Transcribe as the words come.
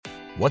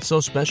What's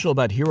so special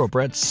about Hero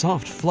Bread's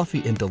soft,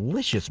 fluffy, and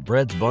delicious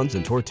breads, buns,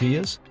 and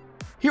tortillas?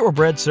 Hero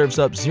Bread serves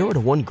up 0 to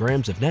 1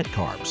 grams of net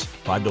carbs,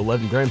 5 to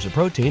 11 grams of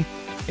protein,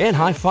 and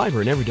high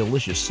fiber in every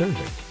delicious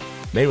serving.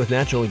 Made with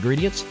natural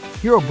ingredients,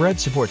 Hero Bread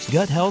supports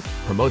gut health,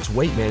 promotes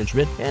weight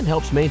management, and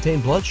helps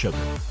maintain blood sugar.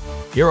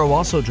 Hero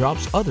also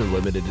drops other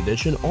limited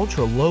edition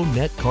ultra-low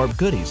net carb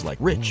goodies like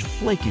rich,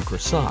 flaky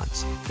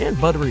croissants and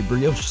buttery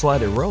brioche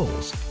slider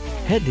rolls.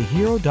 Head to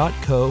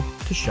hero.co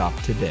to shop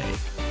today.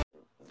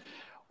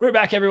 We're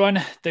back,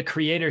 everyone. The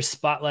Creator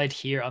Spotlight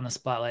here on the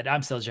Spotlight.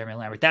 I'm still Jeremy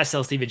Lambert. That's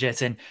still Steven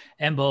Jensen.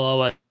 And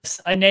below us,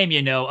 a name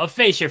you know, a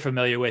face you're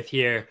familiar with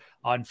here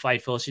on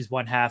Fightful. She's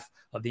one half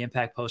of the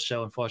Impact Post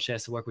Show. Unfortunately, she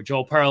has to work with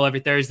Joel Pearl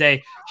every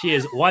Thursday. She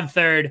is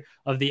 1/3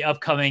 of the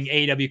upcoming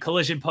AEW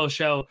Collision Post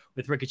Show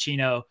with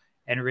Riccacino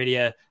and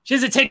Iridia.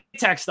 She's a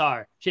TikTok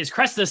star. She is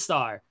Cresta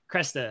Starr.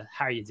 Cresta,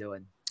 how are you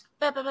doing?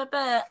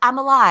 I'm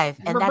alive,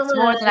 and that's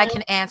more than I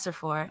can answer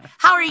for.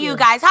 How are you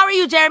guys? How are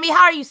you, Jeremy?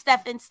 How are you,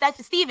 Steven?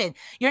 Steven,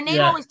 your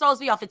name always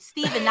throws me off. It's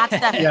Steven, not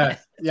Stefan.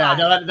 No,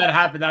 that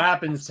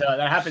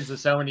happens to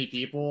so many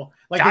people.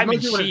 Like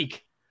Diamond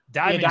Sheik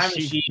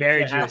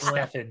married you with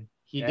Stefan.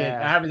 He did.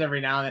 That happens every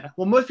now and then.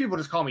 Well, most people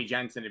just call me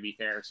Jensen, to be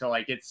fair. So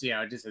like it's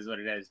it just is what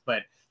it is.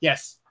 But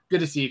yes, good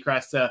to see you,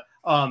 Cresta.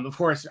 Of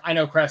course, I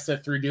know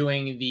Cresta through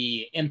doing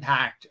the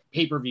Impact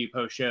pay-per-view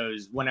post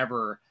shows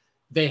whenever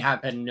they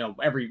have been,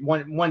 every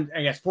one,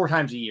 I guess 4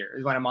 times a year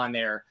is when I'm on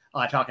there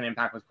talking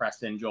Impact with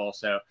Cresta and Joel.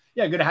 So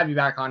yeah, good to have you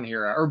back on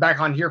here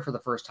for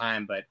the first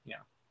time, but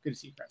good to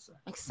see you, Cresta.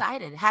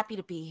 Excited. Happy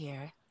to be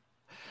here.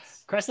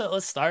 Cresta,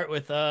 let's start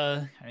with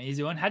an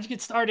easy one. How'd you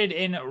get started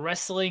in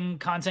wrestling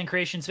content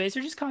creation space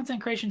or just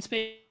content creation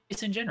space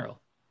in general?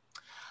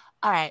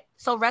 All right.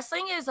 So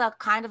wrestling is a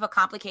kind of a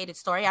complicated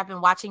story. I've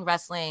been watching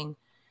wrestling.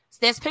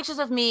 There's pictures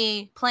of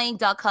me playing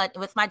duck hunt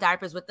with my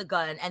diapers with the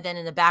gun. And then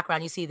in the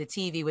background, you see the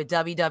TV with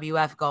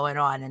WWF going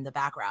on in the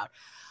background.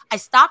 I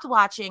stopped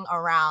watching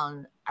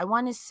around, I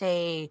want to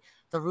say,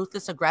 the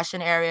Ruthless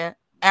Aggression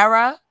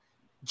era.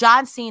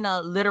 John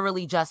Cena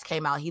literally just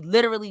came out. He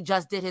literally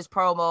just did his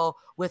promo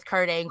with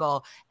Kurt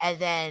Angle. And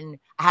then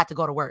I had to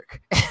go to work.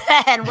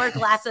 And work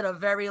lasted a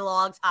very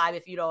long time,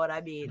 if you know what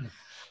I mean.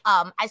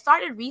 I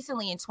started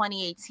recently in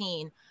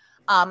 2018.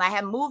 I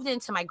had moved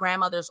into my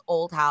grandmother's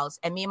old house,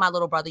 and me and my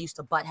little brother used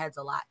to butt heads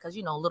a lot because,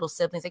 little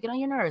siblings, they get on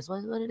your nerves.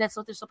 That's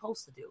what they're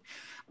supposed to do.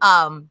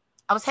 I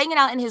was hanging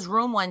out in his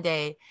room one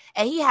day,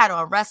 and he had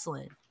on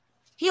wrestling.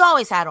 He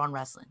always had on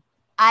wrestling.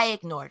 I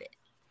ignored it.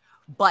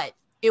 But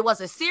it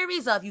was a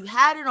series of you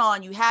had it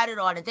on,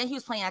 and then he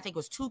was playing, I think it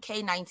was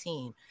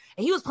 2K19,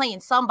 and he was playing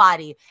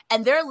somebody,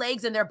 and their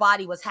legs and their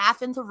body was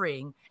half in the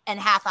ring and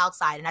half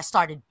outside, and I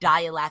started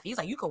dying laughing. He's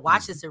like, you could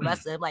watch this in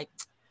wrestling. I'm like,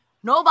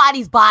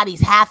 nobody's body's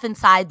half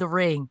inside the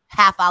ring,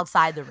 half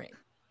outside the ring.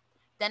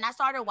 Then I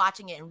started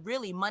watching it, and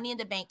really Money in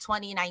the Bank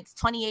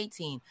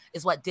 2018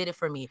 is what did it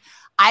for me.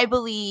 I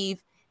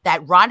believe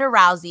that Ronda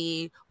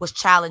Rousey was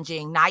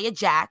challenging Nia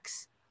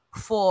Jax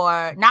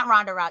for, not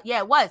Ronda Rousey.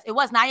 Yeah, it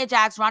was Nia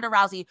Jax, Ronda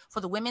Rousey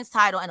for the women's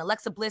title, and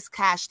Alexa Bliss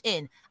cashed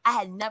in. I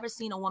had never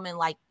seen a woman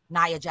like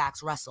Nia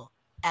Jax wrestle,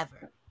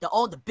 ever.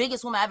 The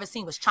biggest woman I ever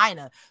seen was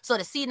Chyna. So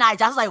to see Nia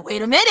Jax, I was like,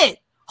 wait a minute,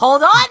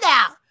 hold on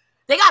now.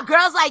 They got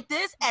girls like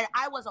this, and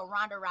I was a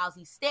Ronda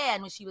Rousey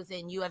stan when she was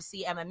in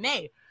UFC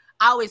MMA.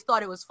 I always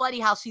thought it was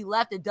funny how she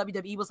left and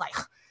WWE was like,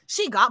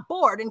 she got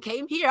bored and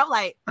came here. I'm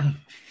like,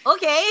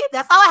 okay,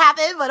 that's how it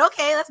happened, but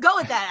okay, let's go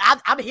with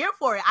that. I'm here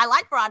for it. I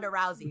like Ronda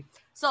Rousey.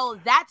 So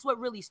that's what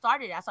really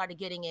started. I started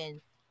getting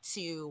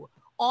into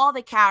all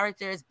the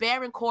characters,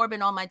 Baron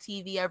Corbin on my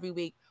TV every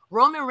week,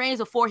 Roman Reigns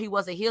before he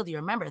was a heel. Do you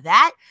remember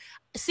that?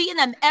 Seeing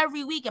them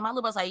every week, and my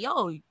little brother's like,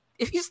 yo,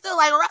 if you still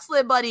like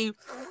wrestling, buddy,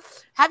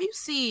 have you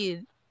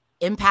seen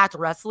Impact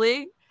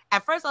Wrestling?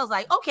 At first, I was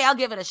like, okay, I'll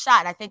give it a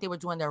shot. I think they were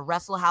doing their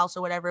Wrestle House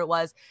or whatever it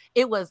was.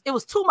 It was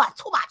too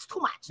much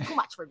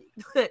for me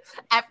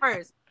at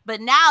first. But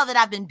now that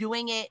I've been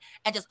doing it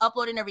and just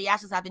uploading the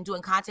reactions, I've been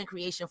doing content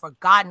creation for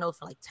God knows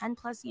for like 10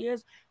 plus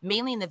years,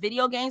 mainly in the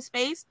video game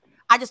space.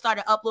 I just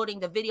started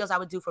uploading the videos I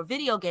would do for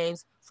video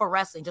games for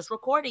wrestling, just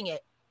recording it.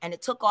 And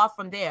it took off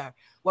from there.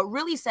 What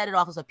really set it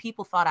off was that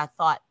people thought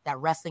that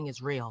wrestling is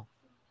real.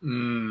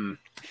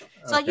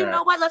 So you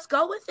know what? Let's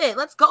go with it.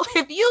 Let's go.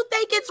 If you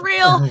think it's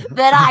real,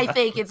 then I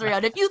think it's real.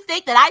 And if you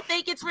think that I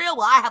think it's real,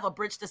 well, I have a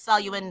bridge to sell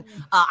you in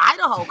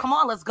Idaho. Come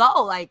on, let's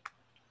go. Like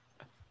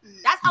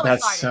that's how it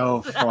started. That's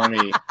so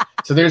funny.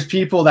 So there's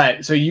people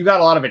so you got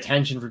a lot of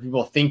attention for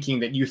people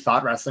thinking that you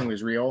thought wrestling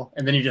was real,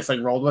 and then you just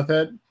like rolled with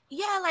it.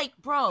 Yeah, like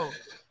bro.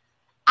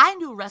 I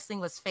knew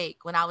wrestling was fake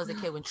when I was a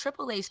kid. When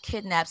Triple H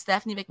kidnapped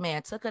Stephanie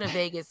McMahon, took her to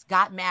Vegas,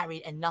 got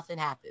married, and nothing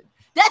happened.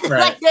 That's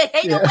right. Like,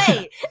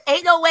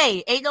 ain't no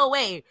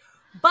way.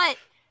 But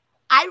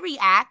I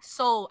react.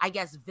 So I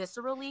guess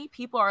viscerally,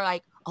 people are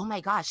like, oh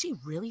my God, she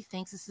really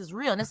thinks this is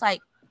real. And it's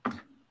like,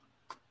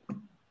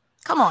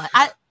 come on.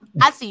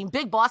 I seen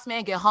Big Boss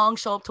Man get hung,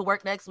 show up to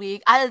work next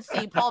week. I didn't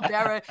see Paul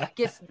Bearer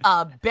gets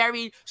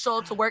buried, show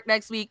up to work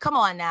next week. Come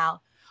on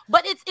now.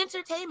 But it's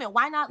entertainment.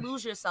 Why not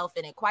lose yourself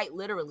in it? Quite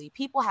literally.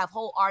 People have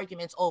whole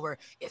arguments over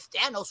if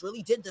Thanos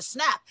really did the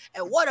snap.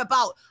 And what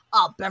about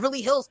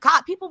Beverly Hills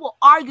Cop? People will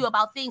argue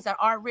about things that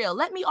aren't real.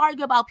 Let me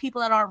argue about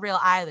people that aren't real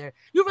either.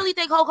 You really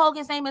think Hulk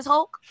Hogan's name is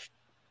Hulk?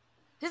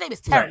 His name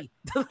is Terry.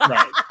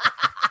 Right.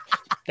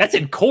 That's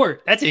in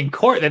court. That's in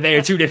court that they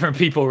are two different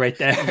people right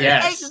there.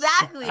 Yes.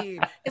 Exactly.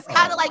 It's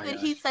kind of like when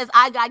he says,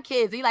 I got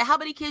kids. He's like, how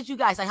many kids you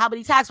guys? Like, how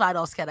many tax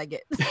write-offs can I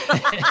get?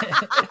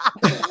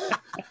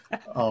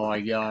 Oh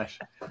my gosh.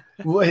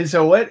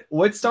 So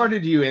what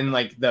started you in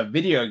like the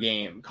video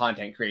game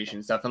content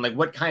creation stuff, and like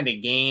what kind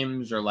of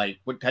games or like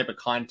what type of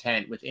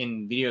content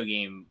within video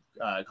game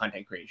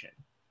content creation?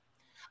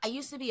 I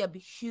used to be a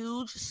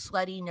huge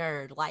slutty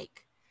nerd,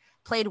 like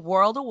played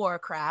World of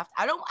Warcraft.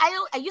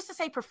 I used to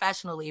say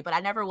professionally, but I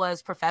never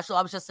was professional.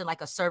 I was just in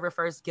like a server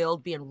first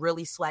guild being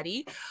really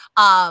sweaty.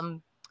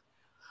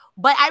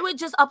 But I would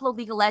just upload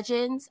League of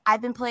Legends.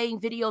 I've been playing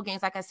video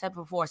games, like I said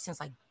before, since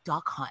like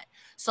Duck Hunt.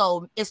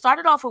 So it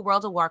started off with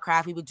World of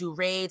Warcraft. We would do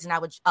raids, and I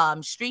would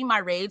stream my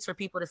raids for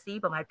people to see.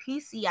 But my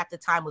PC at the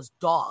time was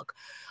dog.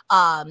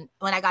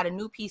 When I got a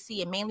new PC,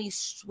 it mainly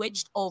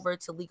switched over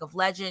to League of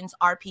Legends,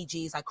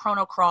 RPGs like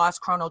Chrono Cross,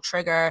 Chrono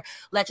Trigger,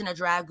 Legend of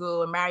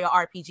Dragoon, Mario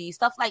RPG,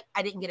 stuff like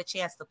I didn't get a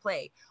chance to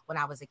play when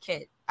I was a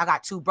kid. I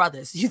got two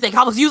brothers. You think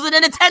I was using a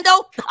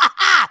Nintendo?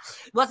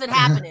 Wasn't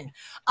happening.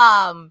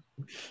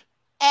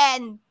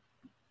 And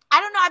I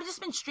don't know. I've just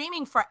been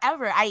streaming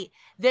forever. I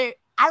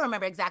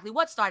remember exactly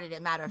what started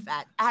it. Matter of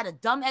fact, I had a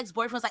dumb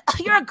ex-boyfriend was like, oh,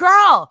 "You're a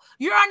girl.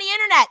 You're on the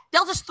internet.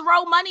 They'll just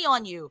throw money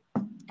on you,"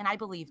 and I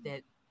believed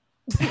it.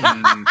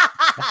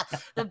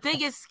 The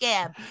biggest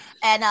scam.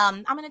 And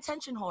I'm an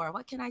attention whore.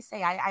 What can I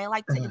say? I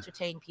like to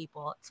entertain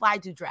people. That's why I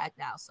do drag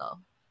now. So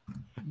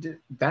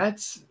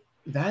that's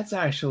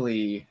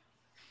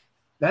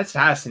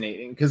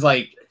fascinating, because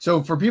like,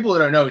 so for people that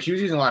don't know, she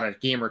was using a lot of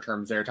gamer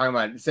terms there, talking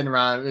about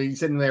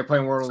sitting there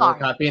playing World of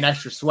Warcraft, being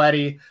extra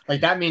sweaty.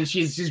 Like that means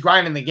she's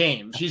grinding the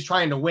game. She's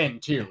trying to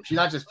win too. She's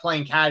not just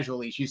playing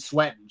casually. She's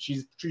sweating.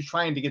 She's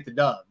trying to get the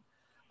dub.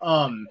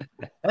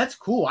 That's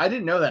cool. I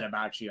didn't know that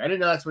about you. I didn't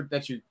know that's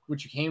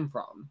what you came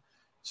from.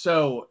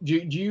 So do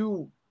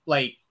you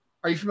like?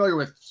 Are you familiar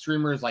with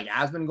streamers like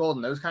Asmongold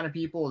and those kind of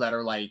people that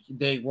are like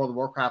big World of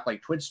Warcraft,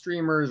 like Twitch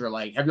streamers, or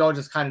like, have you all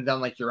just kind of done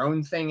like your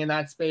own thing in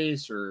that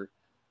space? Or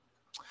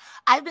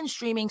I've been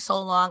streaming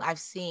so long. I've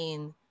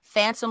seen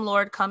Phantom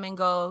Lord come and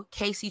go,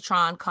 Casey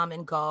Tron come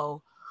and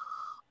go.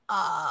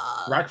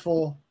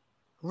 Wreckful.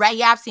 Right,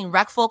 yeah, I've seen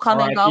Wreckful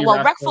come and go.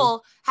 Well, Wreckful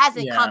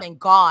hasn't come and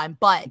gone,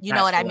 but you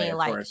know what I mean?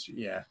 Like, course.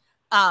 Yeah.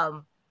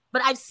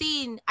 But I've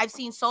seen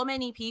so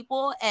many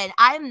people, and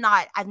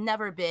I've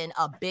never been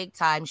a big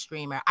time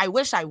streamer. I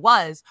wish I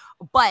was,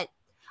 but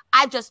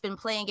I've just been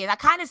playing games. I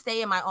kind of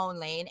stay in my own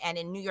lane. And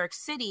in New York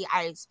City,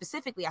 I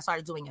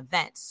started doing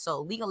events.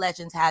 So League of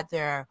Legends had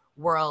their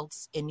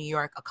worlds in New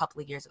York a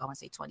couple of years ago. I want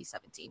to say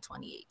 2017,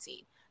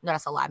 2018. No,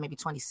 that's a lot. Maybe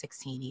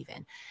 2016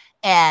 even.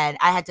 And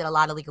I did a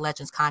lot of League of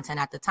Legends content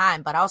at the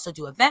time, but I also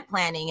do event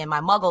planning in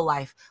my muggle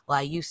life. Well,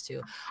 I used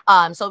to.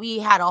 So we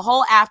had a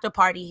whole after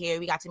party here.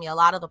 We got to meet a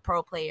lot of the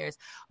pro players,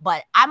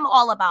 but I'm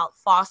all about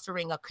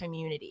fostering a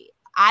community.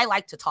 I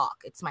like to talk.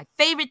 It's my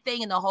favorite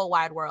thing in the whole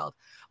wide world.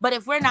 But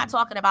if we're not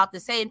talking about the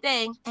same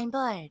thing, I'm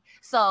bored.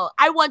 So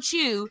I want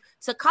you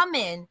to come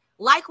in,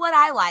 like what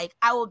I like.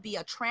 I will be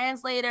a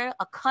translator,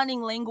 a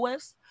cunning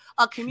linguist,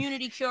 a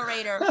community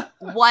curator,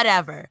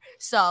 whatever.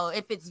 So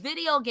if it's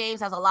video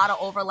games, has a lot of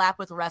overlap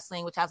with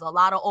wrestling, which has a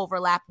lot of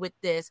overlap with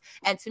this.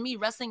 And to me,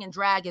 wrestling and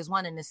drag is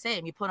one and the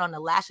same. You put on the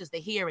lashes, the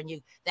hair, and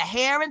the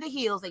hair and the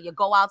heels, and you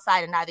go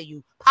outside and either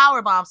you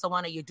power bomb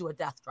someone or you do a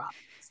death drop.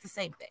 It's the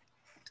same thing.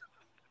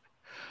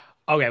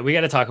 Okay, we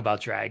got to talk about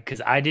drag,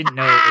 because I didn't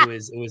know it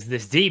was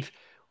this deep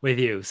with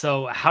you.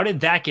 So how did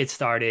that get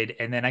started?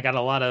 And then I got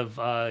a lot of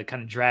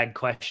kind of drag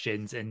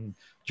questions and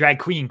drag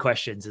queen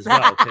questions as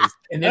well, because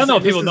I don't know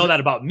if people know that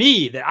about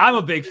me, that I'm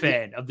a big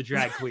fan of the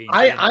drag queen.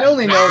 I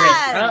only know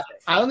that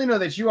I only know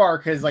that you are,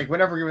 because like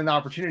whenever given the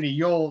opportunity,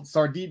 you'll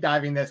start deep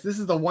diving this. This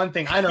is the one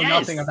thing I know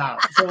nothing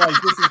about. So like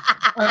this is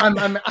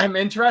I'm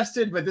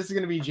interested, but this is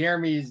going to be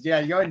Jeremy's. Yeah,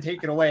 you go ahead and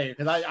take it away,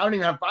 because I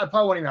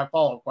probably won't even have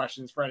follow-up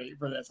questions for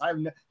this.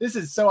 This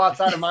is so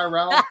outside of my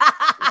realm.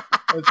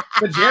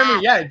 But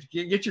Jeremy, yeah,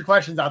 get your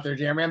questions out there,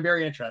 Jeremy. I'm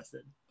very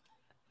interested.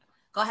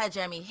 Go ahead,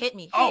 Jeremy. Hit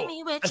me. Hit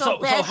me with your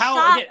best so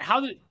shot.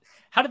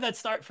 How did that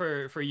start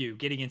for you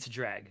getting into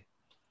drag?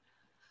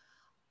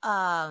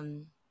 I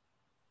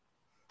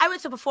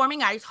went to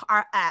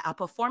a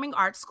performing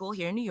arts school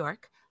here in New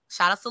York.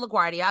 Shout out to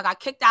LaGuardia. I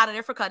got kicked out of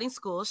there for cutting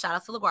school. Shout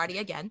out to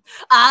LaGuardia again.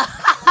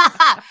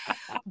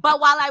 But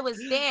while I was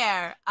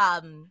there,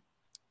 I'm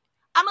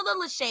a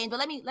little ashamed. But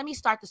let me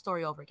start the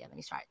story over again. Let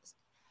me try this.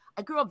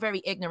 I grew up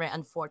very ignorant,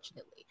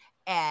 unfortunately.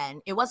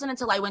 And it wasn't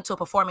until I went to a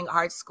performing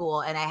arts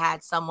school and I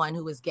had someone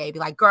who was gay be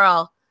like,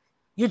 girl,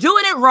 you're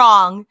doing it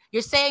wrong.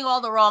 You're saying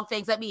all the wrong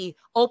things. Let me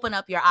open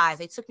up your eyes.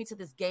 They took me to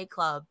this gay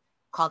club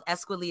called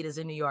Esquilitas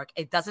in New York.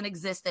 It doesn't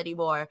exist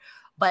anymore.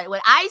 But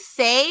when I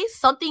say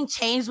something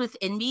changed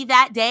within me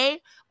that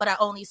day, but I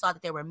only saw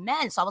that there were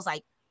men. So I was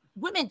like,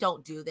 women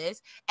don't do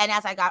this. And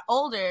as I got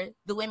older,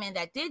 the women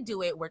that did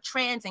do it were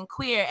trans and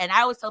queer. And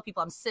I always tell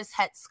people I'm cis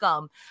het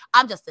scum.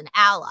 I'm just an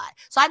ally.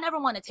 So I never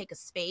want to take a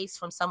space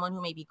from someone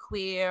who may be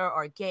queer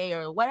or gay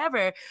or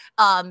whatever,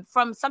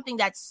 from something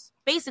that's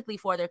basically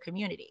for their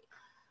community.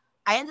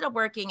 I ended up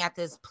working at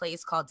this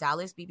place called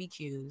Dallas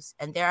BBQs.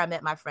 And there I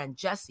met my friend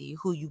Jessie,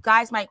 who you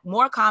guys might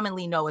more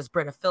commonly know as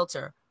Brita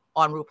Filter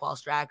on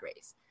RuPaul's Drag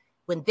Race.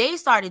 When they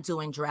started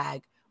doing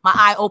drag, my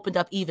eye opened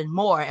up even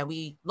more and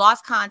we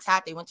lost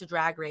contact. They went to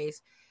Drag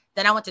Race.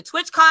 Then I went to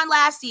TwitchCon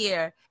last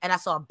year and I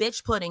saw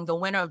Bitch Pudding, the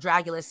winner of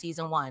Dragula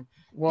season 1.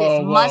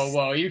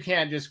 Whoa. You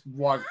can't just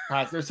walk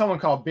past. There's someone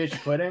called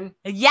Bitch Pudding.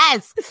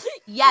 Yes,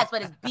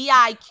 but it's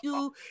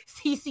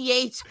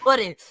BIQCCH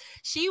Pudding.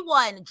 She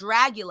won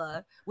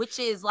Dragula, which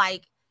is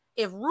like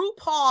if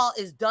RuPaul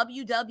is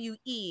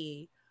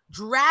WWE,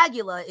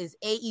 Dragula is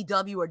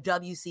AEW or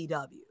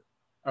WCW,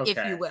 if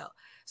you will.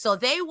 So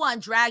they won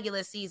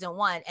Dragula season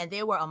 1 and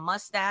they were a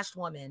mustached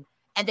woman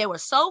and they were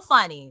so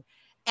funny.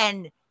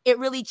 And it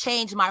really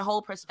changed my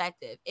whole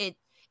perspective. It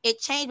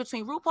changed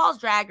between RuPaul's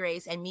Drag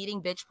Race and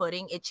meeting Bitch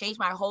Pudding. It changed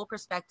my whole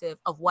perspective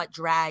of what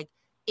drag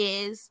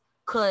is,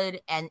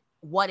 could, and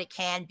what it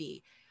can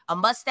be. A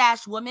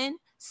mustached woman,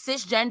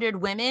 cisgendered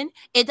women,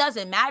 it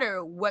doesn't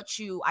matter what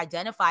you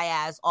identify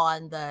as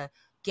on the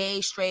gay,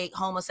 straight,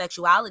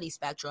 homosexuality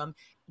spectrum.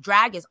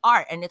 Drag is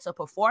art and it's a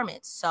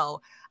performance.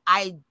 So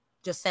I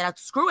just said,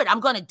 screw it, I'm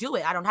going to do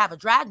it. I don't have a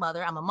drag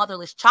mother. I'm a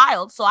motherless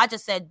child. So I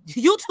just said,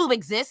 YouTube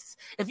exists.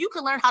 If you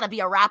can learn how to be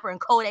a rapper and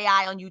code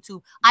AI on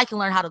YouTube, I can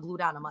learn how to glue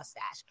down a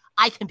mustache.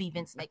 I can be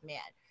Vince McMahon.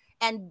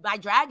 And my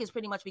drag has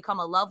pretty much become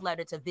a love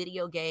letter to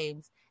video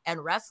games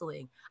and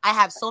wrestling. I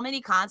have so many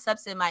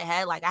concepts in my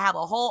head. Like I have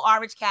a whole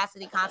Orange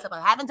Cassidy concept.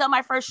 I haven't done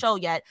my first show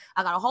yet.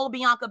 I got a whole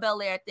Bianca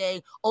Belair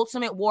thing,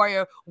 Ultimate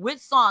Warrior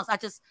with songs. I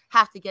just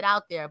have to get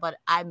out there, but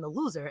I'm the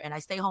loser and I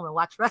stay home and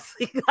watch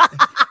wrestling.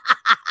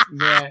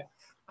 Yeah,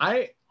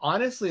 I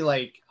honestly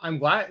I'm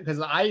glad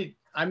because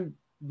I'm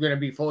gonna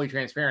be fully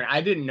transparent. I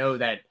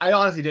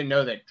honestly didn't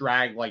know that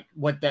drag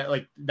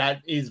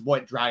that is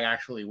what drag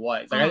actually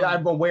was.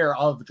 I'm aware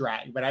of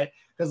drag, but I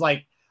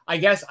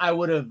guess I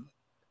would have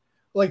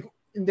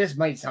this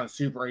might sound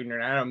super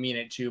ignorant. I don't mean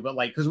it to, but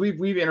because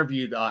we've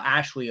interviewed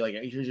Ashley,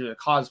 she's a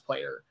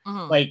cosplayer.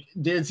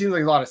 It seems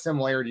like a lot of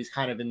similarities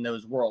kind of in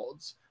those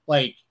worlds.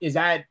 Is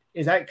that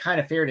kind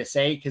of fair to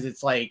say? Because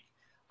it's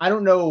I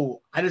don't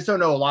know. I just don't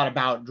know a lot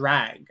about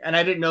drag, and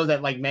I didn't know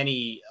that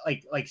many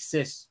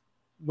cis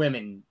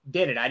women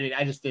did it.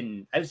 I just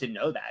didn't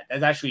know that.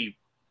 That's actually,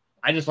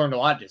 I just learned a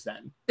lot just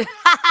then.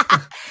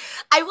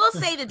 I will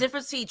say the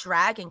difference between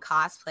drag and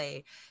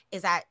cosplay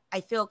is that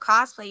I feel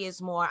cosplay is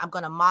more, I'm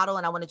going to model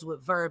and I want to do it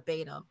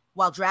verbatim,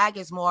 while drag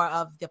is more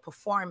of the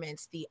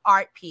performance, the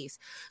art piece.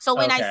 So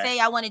when I say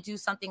I want to do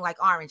something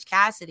like Orange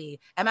Cassidy,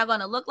 am I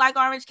going to look like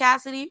Orange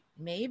Cassidy?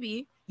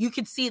 Maybe. You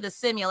could see the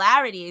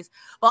similarities,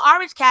 but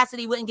Orange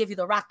Cassidy wouldn't give you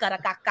the rock. I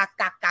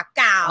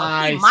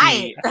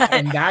see,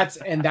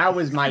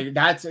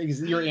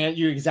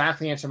 you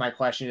exactly answered my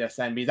question just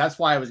then, because that's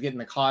why I was getting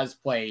the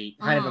cosplay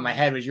kind of in my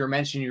head. Was you were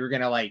mentioning you were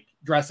gonna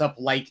dress up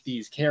like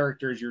these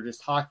characters you're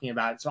just talking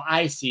about. So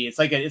I see, it's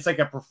like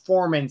a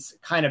performance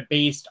kind of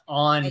based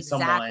on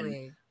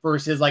someone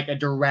versus a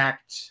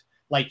direct.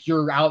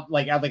 You're out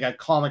at a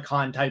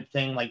Comic-Con type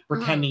thing,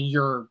 pretending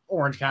you're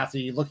Orange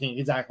Cassidy, looking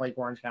exactly like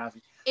Orange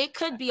Cassidy. It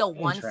could be a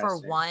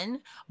 1-for-1,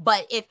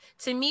 but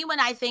to me, when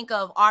I think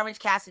of Orange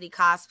Cassidy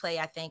cosplay,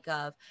 I think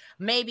of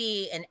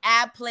maybe an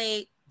ab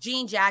plate,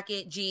 jean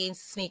jacket, jeans,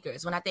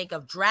 sneakers. When I think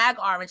of drag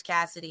Orange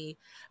Cassidy,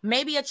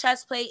 maybe a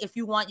chest plate. If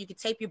you want, you could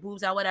tape your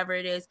boobs out, whatever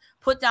it is,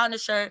 put down the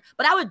shirt,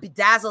 but I would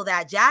bedazzle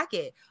that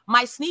jacket.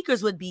 My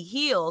sneakers would be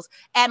heels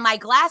and my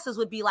glasses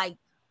would be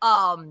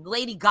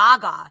Lady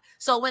Gaga.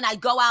 So when I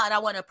go out and I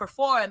want to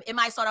perform, it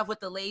might start off with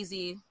the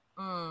lazy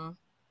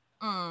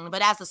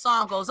but as the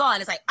song goes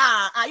on, it's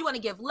you want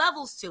to give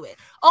levels to it,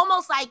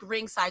 almost like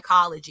ring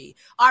psychology.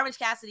 Orange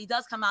Cassidy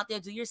does come out there,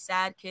 do your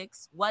sad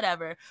kicks,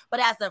 whatever, but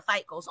as the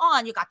fight goes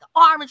on, you got the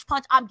orange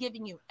punch. I'm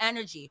giving you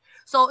energy.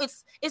 So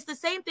it's the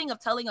same thing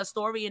of telling a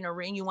story in a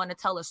ring. You want to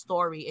tell a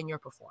story in your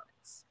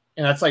performance.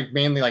 And that's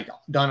mainly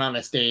done on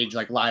a stage,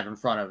 live in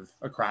front of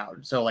a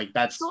crowd. So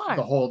that's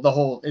the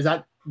whole is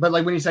that. But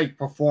when you say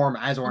perform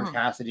as Orange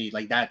Cassidy,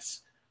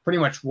 that's pretty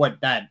much what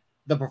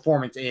the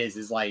performance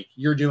is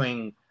you're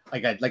doing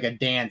like a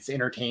dance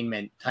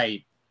entertainment type.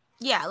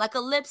 Yeah, like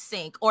a lip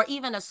sync or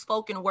even a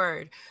spoken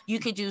word. You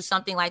could do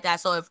something like that.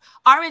 So if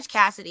Orange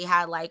Cassidy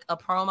had a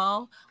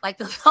promo,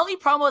 the only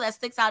promo that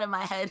sticks out in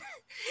my head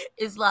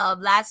is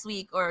last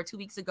week or 2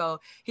 weeks ago,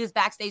 he was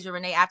backstage with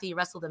Renee after he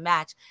wrestled a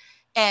match.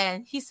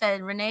 And he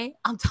said, "Renee,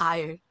 I'm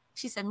tired."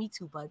 She said, "Me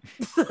too, bud."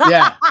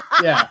 Yeah.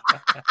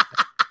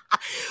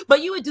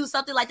 But you would do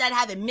something like that,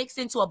 have it mixed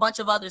into a bunch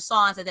of other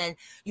songs, and then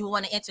you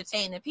want to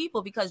entertain the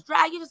people because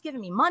drag, you're just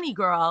giving me money,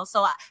 girl.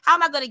 So how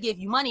am I going to give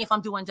you money if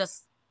I'm doing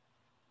just...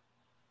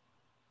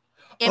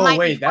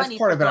 That's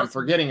part of it I'm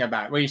forgetting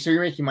about. Wait, so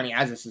you're making money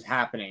as this is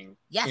happening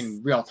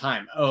in real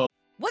time. Oh.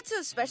 What's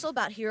so special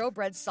about Hero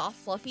Bread's soft,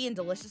 fluffy, and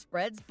delicious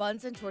breads,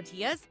 buns, and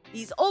tortillas?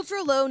 These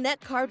ultra-low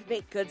net-carb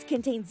baked goods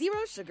contain zero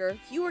sugar,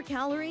 fewer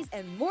calories,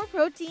 and more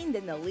protein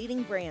than the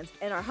leading brands,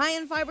 and are high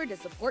in fiber to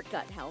support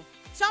gut health.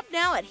 Shop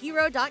now at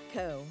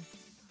hero.co.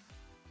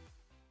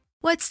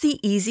 What's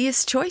the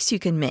easiest choice you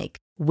can make?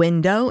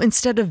 Window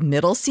instead of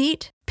middle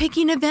seat?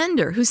 Picking a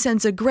vendor who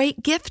sends a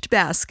great gift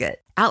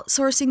basket?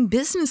 Outsourcing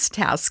business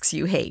tasks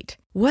you hate?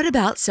 What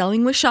about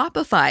selling with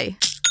Shopify?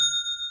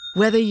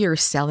 Whether you're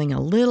selling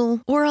a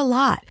little or a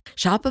lot,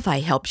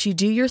 Shopify helps you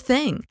do your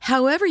thing,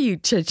 however you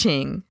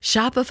cha-ching.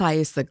 Shopify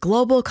is the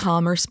global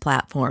commerce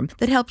platform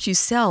that helps you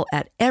sell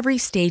at every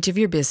stage of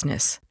your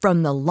business.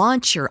 From the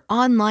launch your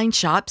online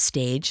shop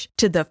stage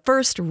to the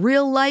first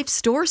real-life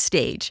store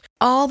stage,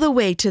 all the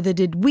way to the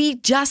did we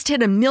just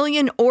hit 1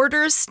 million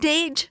orders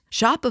stage.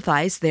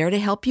 Shopify's there to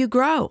help you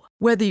grow.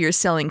 Whether you're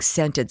selling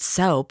scented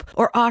soap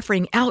or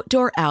offering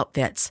outdoor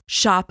outfits,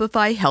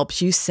 Shopify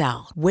helps you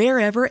sell.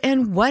 Wherever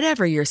and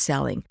whatever you're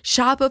selling,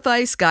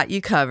 Shopify's got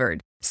you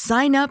covered.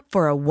 Sign up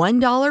for a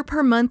 $1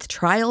 per month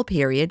trial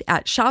period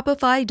at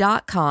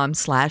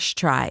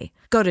shopify.com/try.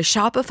 Go to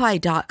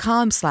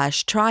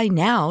shopify.com/try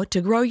now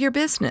to grow your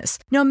business,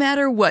 no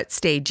matter what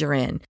stage you're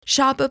in.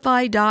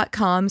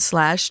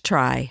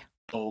 Shopify.com/try.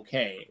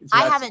 Okay. So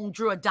I haven't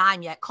drew a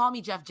dime yet. Call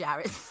me Jeff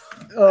Jarrett.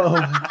 Oh,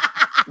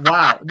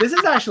 wow. This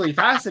is actually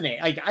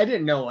fascinating. Like, I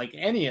didn't know like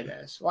any of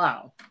this.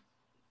 Wow.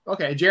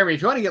 Okay, Jeremy,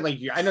 if you want to get like,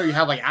 I know you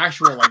have like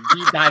actual like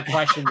deep dive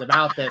questions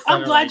about this.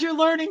 I'm glad you're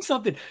learning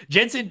something.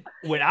 Jensen,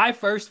 when I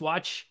first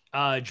watched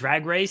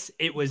Drag Race,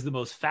 it was the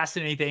most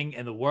fascinating thing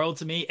in the world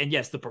to me. And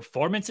yes, the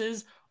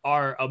performances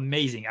are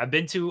amazing. I've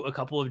been to a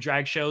couple of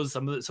drag shows,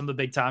 some of the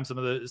big time, some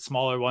of the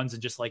smaller ones,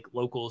 and just like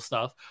local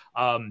stuff.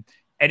 And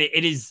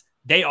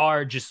they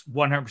are just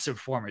 100%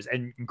 performers.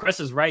 And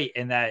Cresta's right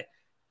in that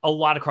a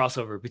lot of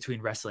crossover between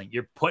wrestling.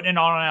 You're putting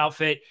on an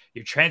outfit,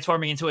 you're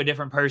transforming into a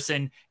different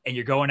person, and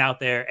you're going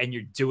out there and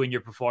you're doing your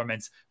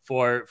performance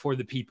for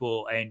the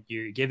people, and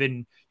you're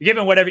giving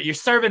whatever you're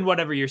serving.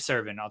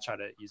 I'll try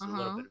to use a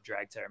little bit of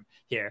drag term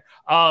here.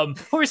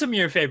 Who are some of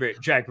your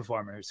favorite drag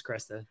performers,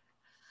 Cresta?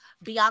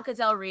 Bianca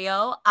Del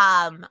Rio.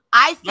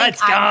 I think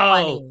I'm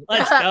funny.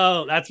 Let's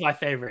go. That's my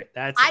favorite.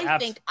 That's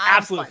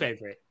absolute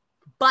favorite.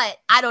 But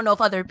I don't know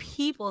if other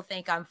people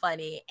think I'm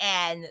funny.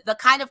 And the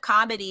kind of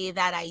comedy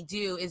that I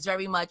do is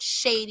very much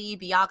shady,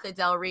 Bianca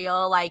Del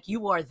Rio. Like, you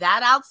wore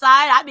that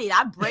outside? I mean,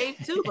 I'm brave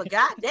too, but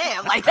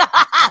goddamn. Like,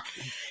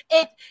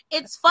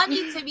 it's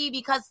funny to me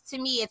because to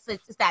me, it's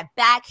that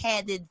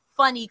backhanded,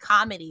 funny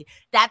comedy.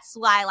 That's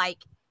why, like,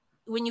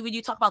 when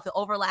you talk about the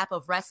overlap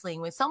of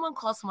wrestling, when someone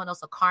calls someone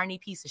else a carny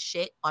piece of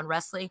shit on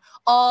wrestling,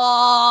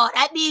 oh,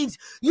 that means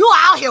you are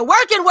out here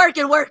working,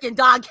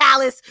 Don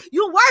Callis.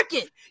 You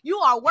working. You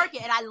are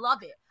working, and I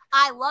love it.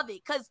 I love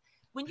it because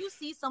when you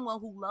see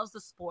someone who loves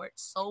the sport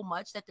so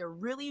much that they're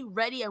really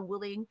ready and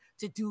willing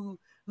to do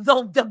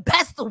the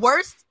best, the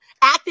worst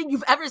acting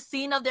you've ever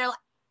seen of their life.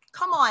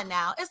 Come on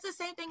now. It's the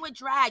same thing with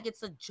drag.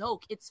 It's a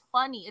joke. It's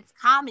funny. It's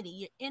comedy.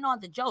 You're in on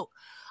the joke.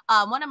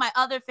 One of my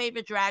other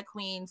favorite drag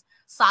queens,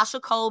 Sasha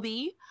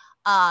Colby.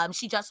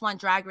 She just won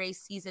Drag Race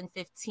season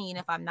 15,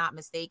 if I'm not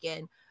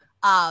mistaken.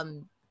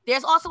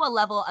 There's also a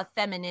level of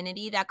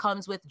femininity that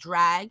comes with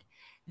drag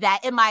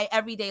that in my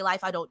everyday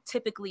life I don't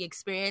typically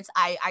experience.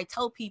 I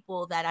tell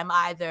people that I'm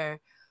either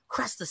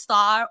Cresta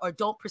Starr or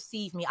don't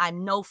perceive me.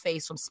 I'm No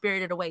Face from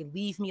Spirited Away.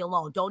 Leave me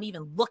alone. Don't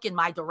even look in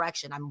my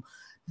direction. I'm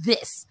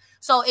this.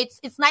 So it's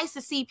nice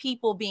to see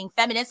people being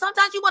feminine.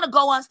 Sometimes you want to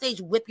go on stage,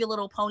 whip your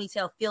little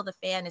ponytail, feel the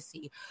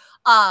fantasy.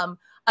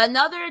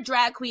 Another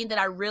drag queen that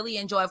I really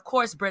enjoy, of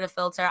course, Brita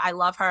Filter. I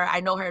love her. I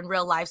know her in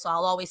real life, so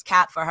I'll always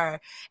cap for her.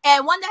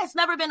 And one that's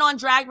never been on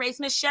Drag Race,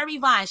 Miss Sherry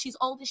Vine. She's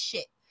old as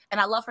shit,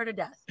 and I love her to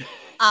death.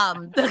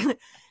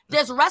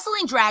 There's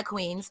wrestling drag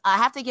queens. I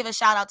have to give a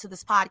shout out to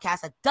this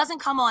podcast that doesn't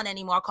come on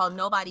anymore called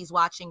Nobody's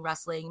Watching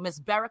Wrestling, Miss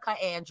Berica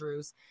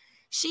Andrews.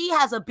 She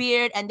has a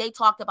beard, and they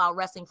talked about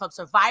wrestling from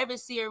Survivor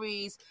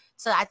Series.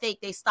 So I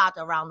think they stopped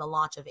around the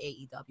launch of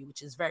AEW,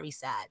 which is very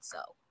sad. So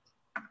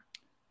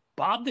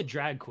Bob the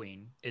Drag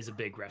Queen is a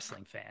big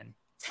wrestling fan.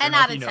 10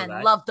 out of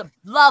 10.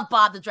 Love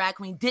Bob the Drag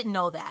Queen. Didn't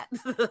know that.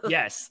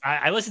 Yes.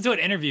 I listened to an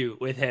interview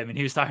with him, and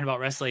he was talking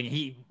about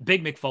wrestling.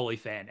 Big Mick Foley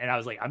fan. And I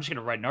was like, I'm just going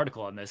to write an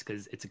article on this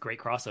because it's a great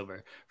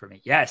crossover for me.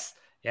 Yes.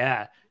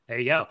 Yeah. There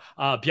you go.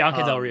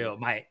 Bianca Del Rio,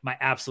 my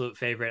absolute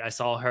favorite. I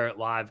saw her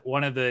live.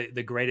 One of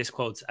the greatest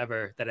quotes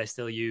ever that I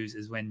still use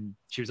is when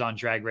she was on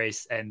Drag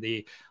Race and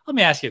let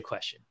me ask you a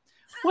question.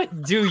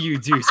 What do you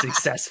do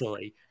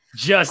successfully?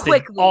 Just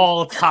quickly.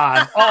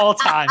 An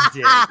all-time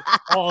dig.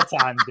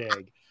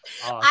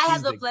 I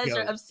had the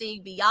pleasure of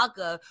seeing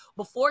Bianca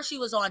before she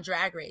was on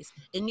Drag Race.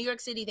 In New York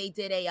City, they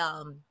did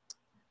a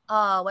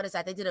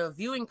They did a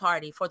viewing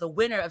party for the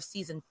winner of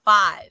season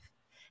 5.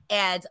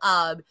 And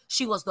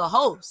she was the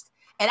host.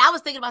 And I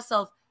was thinking to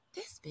myself,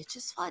 this bitch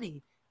is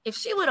funny. If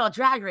she went on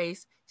Drag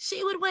Race,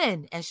 she would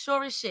win. And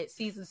sure as shit,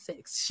 season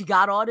 6, she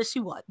got on and she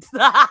won.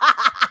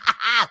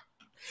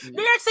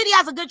 New York City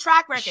has a good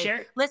track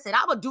record. Listen,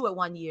 I would do it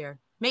one year.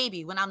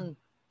 Maybe when I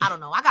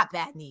don't know. I got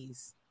bad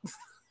knees.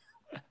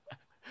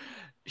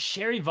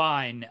 Sherry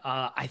Vine,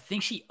 I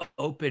think she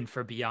opened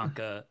for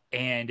Bianca,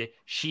 and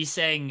she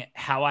sang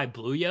 "How I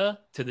Blew Ya"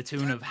 to the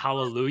tune of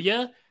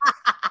 "Hallelujah."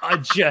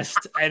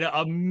 Just an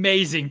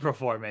amazing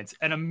performance.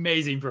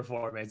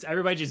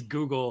 Everybody just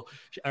Google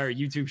or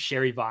YouTube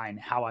Sherry Vine,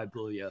 "How I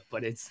Blew Ya."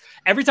 But it's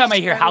every time I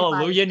hear Sherry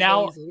 "Hallelujah"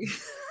 now, Amazing.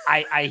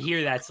 I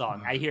hear that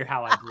song. I hear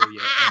 "How I Blew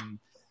Ya," and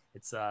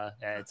it's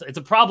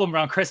a problem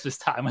around Christmas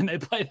time when they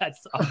play that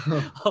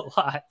song a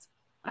lot.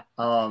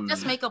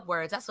 Just make up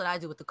words. That's what I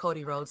do with the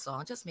Cody Rhodes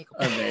song. Just make up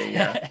words.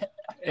 Okay,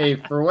 hey,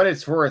 for what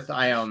it's worth,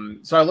 I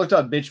looked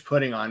up bitch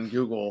pudding on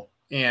Google,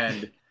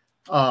 and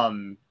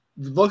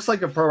looks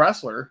like a pro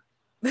wrestler.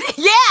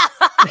 Yeah.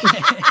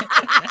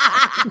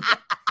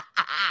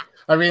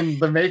 I mean,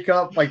 the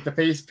makeup, like the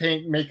face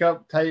paint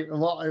makeup type,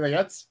 like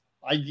that's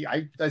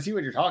I see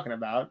what you're talking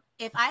about.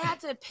 If I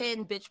had to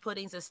pin bitch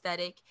pudding's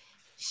aesthetic,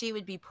 she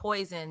would be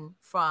Poison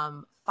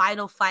from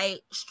Final Fight,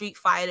 Street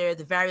Fighter,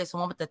 the various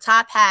one with the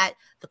top hat,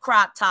 the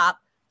crop top,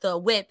 the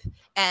whip,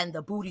 and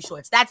the booty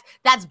shorts. That's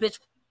bitch.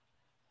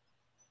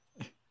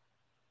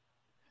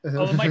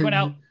 Oh, the mic went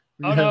out.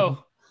 Oh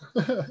no.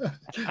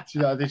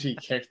 I think she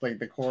kicked like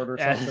the cord or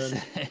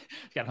something.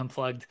 Got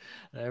unplugged.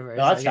 No,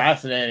 that's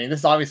fascinating. This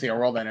is obviously a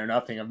world I know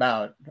nothing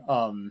about.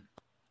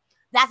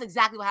 That's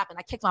exactly what happened.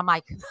 I kicked my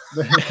mic.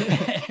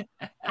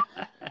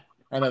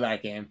 I know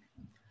that game.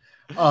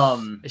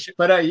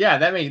 But yeah,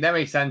 that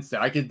makes sense though.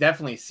 I could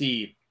definitely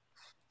see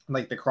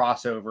like the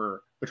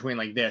crossover between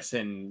like this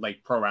and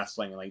like pro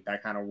wrestling, like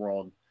that kind of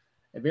world.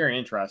 Very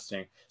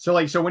interesting. So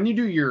when you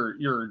do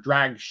your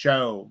drag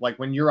show, like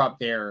when you're up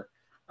there,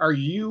 are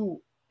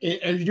you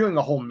doing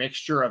a whole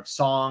mixture of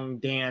song,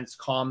 dance,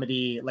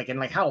 comedy?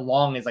 And how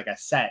long is like a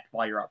set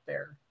while you're up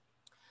there?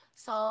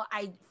 So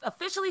I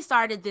officially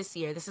started this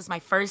year. This is my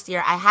first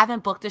year. I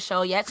haven't booked a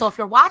show yet. So if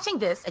you're watching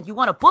this and you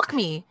want to book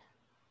me,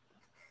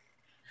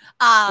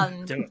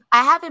 I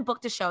haven't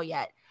booked a show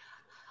yet.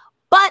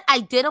 But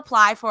I did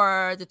apply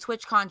for the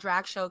TwitchCon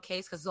Drag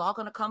Showcase because it's all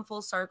going to come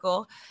full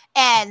circle.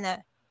 And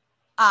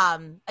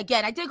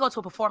again, I did go to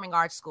a performing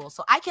arts school.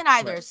 So I can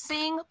either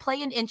sing,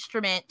 play an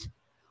instrument,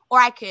 or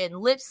I can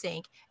lip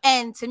sync.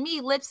 And to me,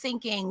 lip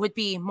syncing would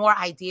be more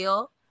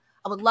ideal.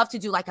 I would love to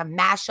do like a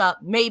mashup,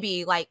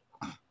 maybe like,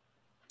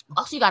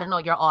 also you got to know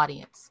your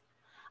audience.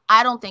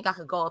 I don't think I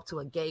could go up to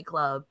a gay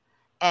club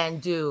and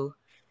do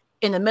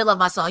in the middle of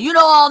my song,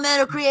 all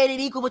men are created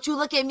equal, but you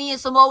look at me and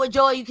Samoa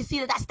Joe, you can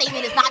see that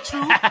statement is not true.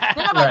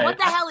 Then I'm like, what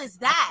the hell is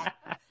that?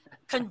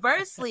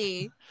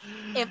 Conversely,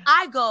 if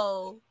I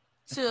go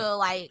to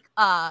like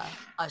a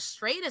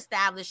straight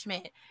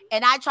establishment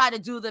and I try to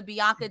do the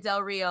Bianca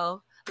Del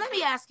Rio, let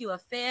me ask you a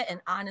fair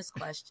and honest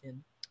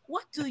question.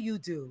 What do you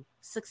do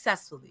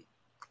successfully,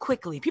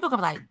 quickly? People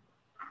come like,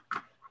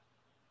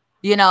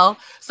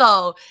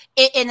 So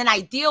in an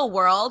ideal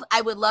world,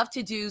 I would love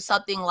to do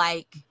something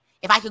like,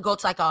 if I could go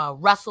to like a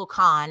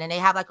WrestleCon and they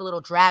have like a little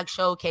drag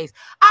showcase,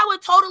 I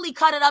would totally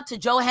cut it up to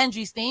Joe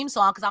Hendry's theme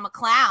song because I'm a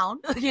clown,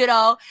 Oh,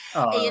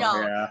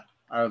 yeah.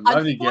 I would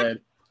love to get.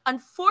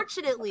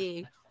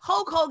 Unfortunately,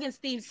 Hulk Hogan's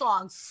theme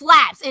song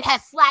slaps. It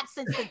has slapped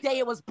since the day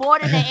it was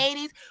born in the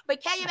 80s.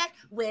 But can you imagine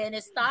when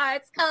it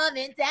starts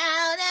coming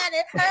down and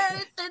it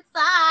hurts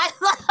inside?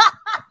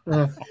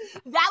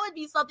 That would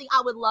be something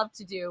I would love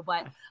to do.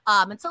 But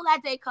until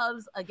that day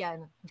comes,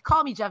 again,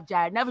 call me Jeff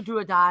Jarrett. Never drew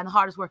or die. I'm the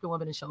hardest working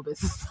woman in show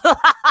business.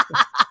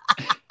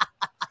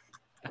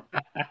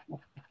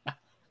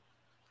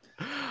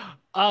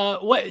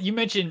 What you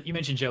mentioned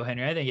Joe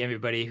Henry. I think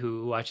everybody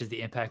who watches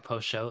the Impact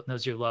post show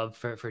knows your love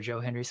for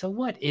Joe Henry. So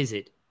what is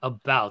it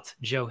about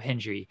Joe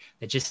Hendry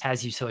that just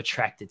has you so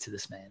attracted to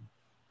this man?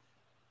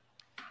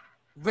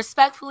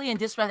 Respectfully and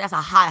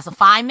disrespectfully, that's a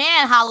fine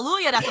man.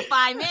 Hallelujah, that's a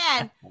fine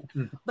man.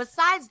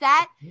 Besides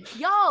that,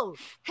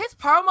 his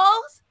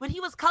promos when he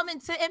was coming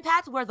to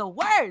Impact were the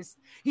worst.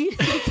 He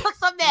took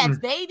some man's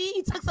baby.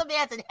 He took some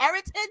man's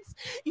inheritance.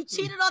 You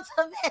cheated on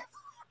some man.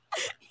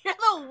 You're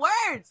the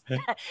worst.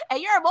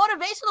 And you're a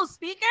motivational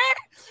speaker.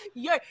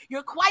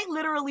 You're quite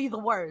literally the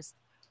worst.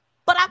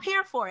 But I'm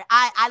here for it.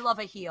 I love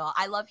a heel.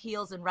 I love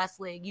heels in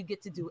wrestling. You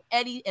get to do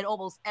any and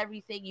almost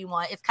everything you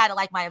want. It's kind of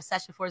like my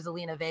obsession for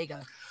Zelina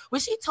Vega.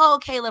 When she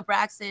told Kayla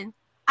Braxton,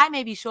 I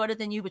may be shorter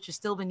than you, but you're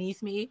still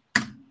beneath me.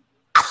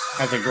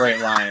 That's a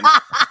great line.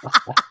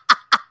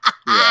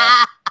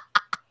 Yeah.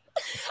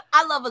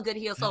 I love a good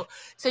heel. So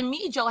to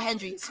me, Joe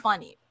Hendry is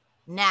funny.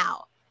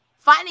 Now,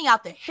 finding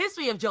out the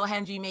history of Joe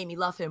Hendry made me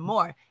love him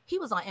more. He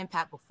was on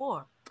Impact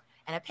before.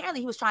 And apparently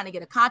he was trying to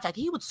get a contract.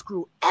 He would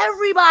screw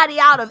everybody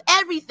out of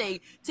everything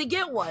to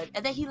get one.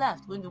 And then he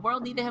left. When the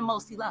world needed him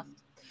most, he left.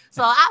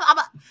 So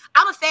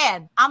I'm a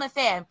fan. I'm a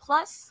fan.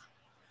 Plus,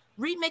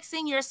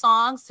 remixing your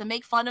songs to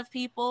make fun of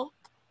people.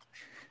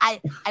 I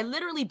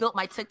literally built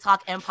my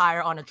TikTok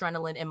empire on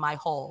adrenaline in my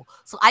hole.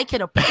 So I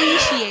can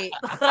appreciate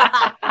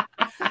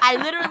I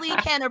literally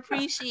can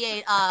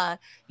appreciate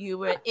you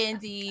were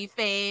indie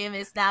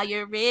famous, now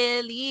you're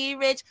really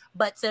rich.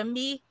 But to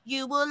me,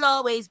 you will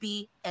always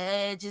be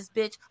Edge's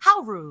bitch.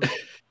 How rude.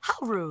 How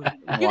rude.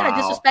 You're gonna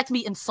disrespect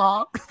me in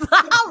song?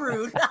 How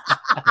rude.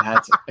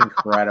 That's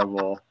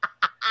incredible.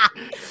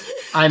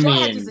 I Joe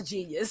mean, Hedge is a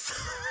genius.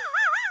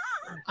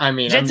 I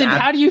mean, Jensen,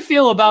 how do you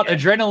feel about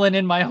adrenaline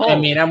in my hole? I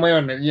mean, I'm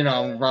wearing,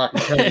 rock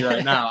and crazy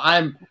right now.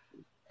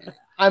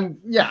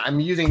 I'm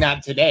using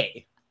that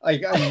today.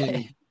 Like, I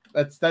mean,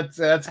 that's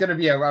going to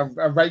be a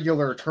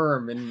regular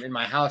term in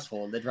my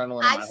household. Adrenaline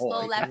in my hole. I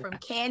stole that from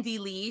Candy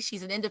Lee.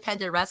 She's an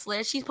independent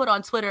wrestler. She's put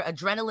on Twitter,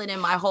 adrenaline in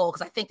my hole,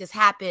 because I think this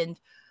happened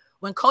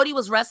when Cody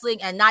was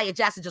wrestling and Nia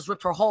Jackson just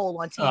ripped her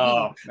hole on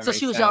TV. So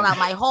she was yelling out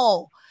my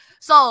hole.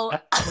 So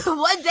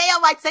one day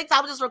on my TikTok,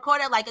 I was just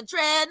recording like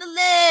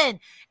adrenaline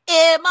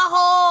in my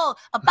hole,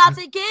 about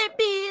to get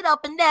beat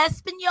up in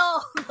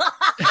Espanol.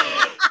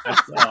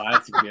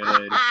 That's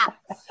good.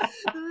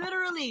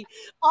 Literally,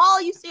 all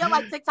you see on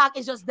my TikTok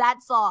is just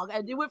that song,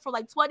 and it went from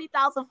like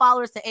 20,000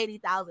 followers to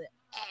 80,000.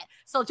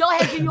 So Joe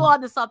Hedge, you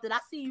on to something. I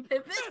see you,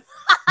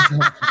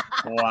 Pimpin.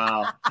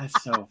 Wow,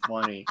 that's so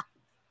funny.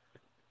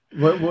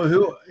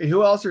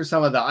 Who else are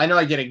some of the? I know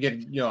I get a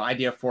good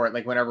idea for it,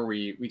 like whenever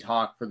we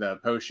talk for the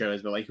post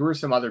shows, but like who are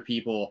some other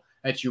people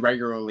that you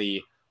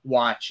regularly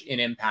watch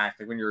in Impact,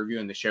 like when you're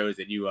reviewing the shows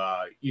that you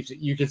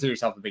consider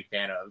yourself a big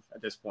fan of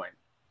at this point?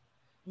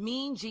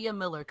 Mean Gia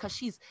Miller, because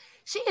she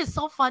is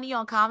so funny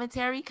on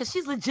commentary, because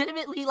she's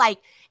legitimately like,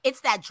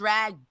 it's that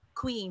drag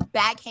queen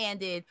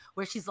backhanded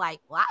where she's like,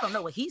 well, I don't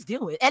know what he's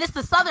doing, and it's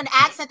the Southern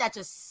accent that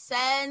just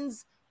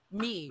sends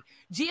me.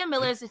 Gia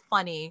Miller is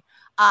funny.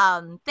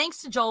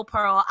 Thanks to Joel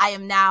Pearl, I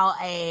am now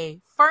a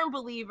firm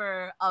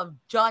believer of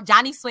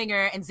Johnny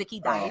Swinger and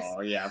Zicky Dice.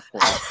 Oh yeah, of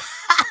course.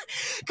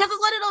 Because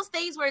it's one of those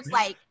things where it's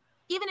like,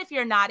 even if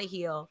you're not a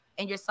heel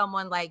and you're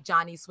someone like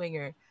Johnny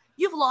Swinger,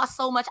 you've lost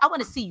so much. I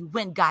want to see you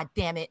win, God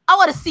damn it. I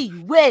want to see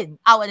you win.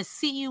 I want to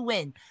see you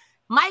win.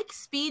 Mike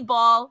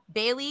Speedball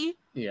Bailey.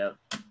 Yeah.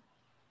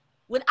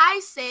 When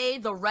I say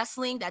the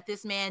wrestling that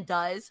this man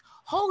does,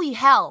 holy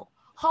hell.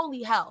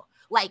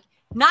 Like,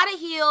 not a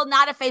heel,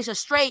 not a face,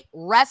 just straight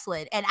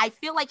wrestling. And I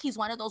feel like he's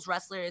one of those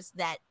wrestlers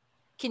that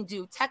can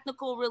do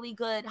technical really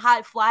good,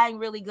 high flying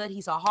really good.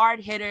 He's a hard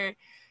hitter.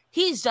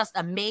 He's just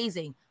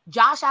amazing.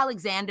 Josh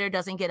Alexander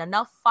doesn't get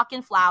enough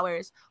fucking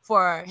flowers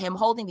for him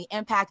holding the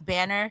Impact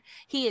banner.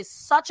 He is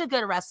such a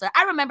good wrestler.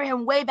 I remember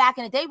him way back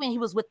in the day when he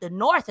was with the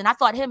North, and I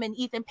thought him and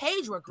Ethan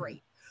Page were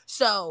great.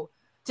 So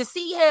to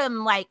see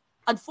him, like,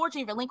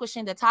 unfortunately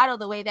relinquishing the title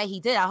the way that he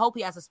did, I hope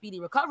he has a speedy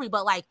recovery,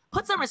 but like,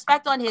 put some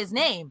respect on his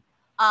name.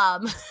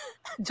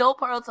 Joe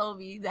Pearl told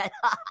me that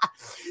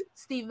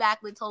Steve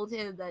Macklin told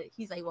him that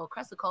he's like, well,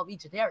 Cresta called me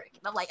generic.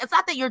 And I'm like, it's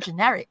not that you're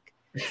generic.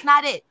 It's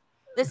not it.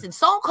 Listen,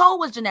 Stone Cold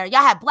was generic.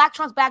 Y'all had black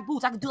trunks, black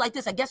boots. I could do like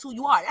this. I guess who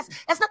you are.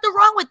 That's nothing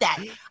wrong with that.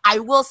 I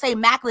will say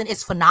Macklin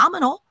is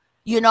phenomenal.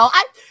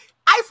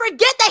 I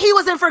forget that he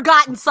was in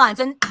Forgotten Sons,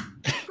 and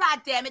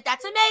God damn it,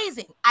 that's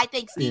amazing. I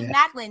think Steve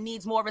Macklin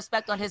needs more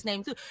respect on his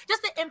name too.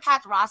 Just the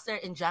Impact roster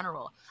in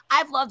general.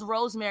 I've loved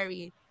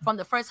Rosemary from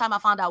the first time I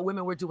found out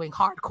women were doing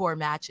hardcore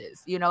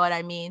matches. You know what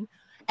I mean?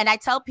 And I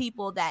tell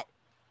people that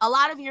a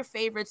lot of your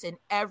favorites in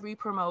every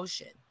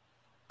promotion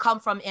come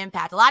from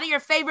Impact. A lot of your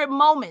favorite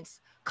moments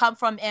come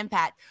from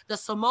Impact. The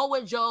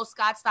Samoa Joe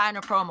Scott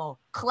Steiner promo,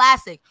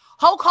 classic.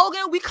 Hulk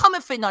Hogan, we coming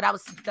for. No, that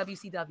was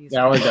WCW.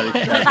 That was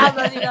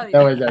WCW.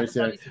 That was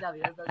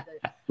WCW.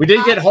 We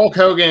did get Hulk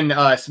Hogan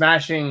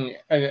smashing,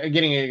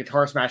 getting a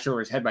guitar smashed over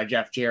his head by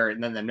Jeff Jarrett,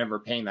 and then them never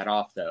paying that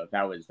off though.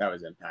 That was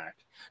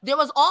Impact. There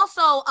was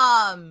also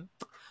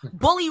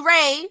Bully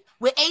Ray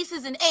with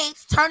aces and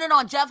eights turning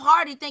on Jeff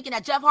Hardy, thinking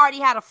that Jeff Hardy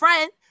had a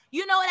friend.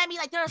 You know what I mean?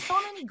 Like, there are so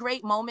many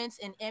great moments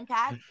in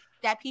Impact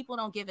that people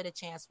don't give it a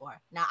chance for.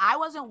 Now, I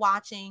wasn't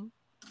watching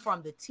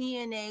from the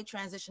TNA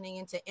transitioning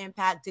into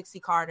Impact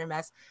Dixie Carter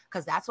mess,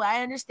 because that's what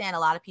I understand. A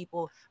lot of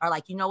people are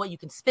like, you know what? You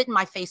can spit in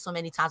my face so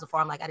many times before.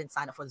 I'm like, I didn't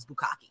sign up for this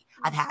bukkake.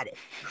 I've had it.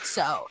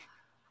 So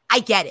I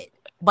get it.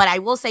 But I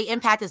will say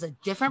Impact is a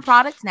different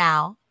product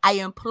now. I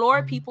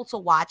implore people to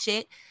watch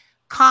it.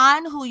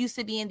 Khan, who used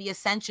to be in the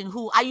Ascension,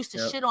 who I used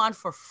to shit on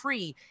for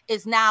free,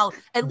 is now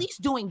at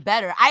least doing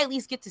better. I at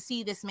least get to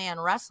see this man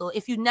wrestle.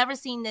 If you've never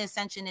seen the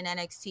Ascension in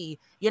NXT,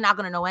 you're not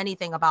going to know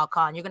anything about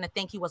Khan. You're going to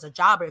think he was a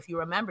jobber if you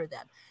remember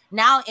them.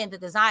 Now in the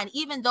design,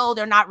 even though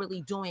they're not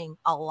really doing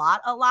a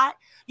lot,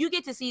 you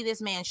get to see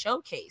this man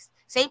showcased.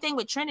 Same thing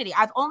with Trinity.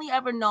 I've only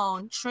ever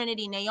known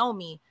Trinity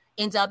Naomi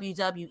in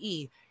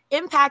WWE.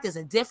 Impact is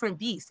a different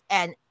beast.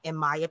 And in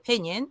my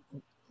opinion,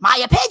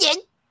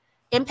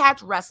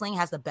 Impact Wrestling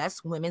has the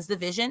best women's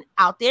division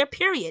out there,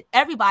 period.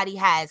 Everybody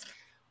has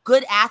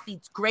good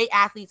athletes, great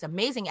athletes,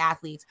 amazing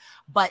athletes,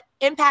 but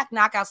Impact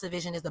Knockouts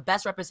division is the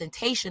best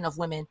representation of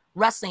women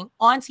wrestling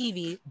on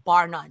TV,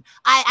 bar none.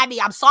 I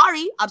mean, I'm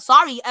sorry.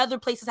 Other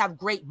places have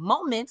great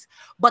moments,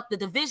 but the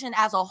division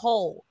as a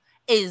whole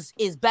is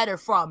better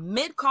from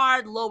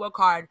mid-card, lower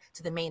card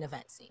to the main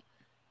event scene.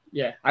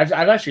 Yeah, I've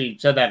actually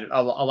said that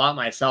a lot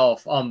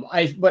myself.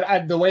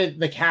 The way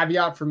the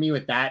caveat for me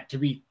with that, to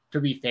be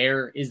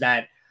fair, is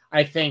that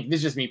I think, this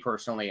is just me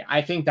personally,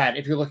 I think that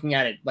if you're looking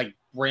at it like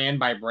brand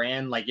by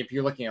brand, like if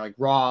you're looking at like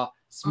Raw,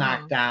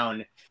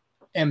 SmackDown,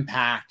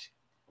 Impact,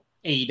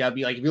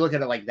 AEW, like if you look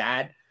at it like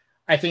that,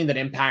 I think that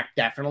Impact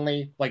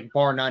definitely, like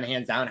bar none,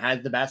 hands down,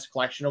 has the best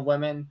collection of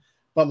women.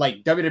 But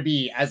like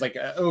WWE as like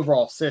an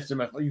overall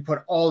system, if you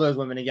put all those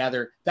women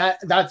together,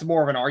 that's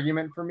more of an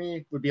argument for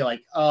me. Would be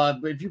like,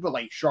 if you put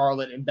like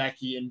Charlotte and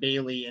Becky and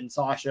Bayley and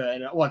Sasha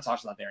and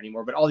Sasha's not there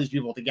anymore, but all these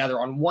people together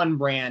on one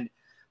brand.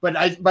 But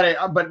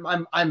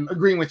I'm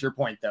agreeing with your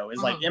point though.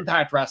 Is like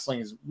Impact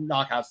Wrestling's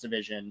Knockouts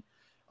division.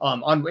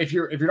 If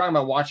you're talking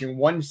about watching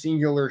one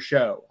singular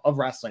show of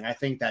wrestling, I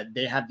think that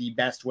they have the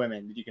best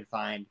women that you can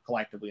find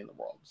collectively in the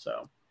world.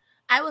 So.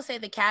 I will say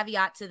the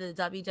caveat to the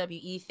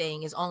WWE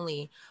thing is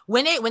only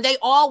when it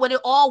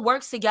all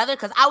works together.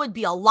 Because I would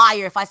be a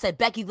liar if I said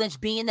Becky Lynch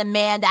being the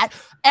man that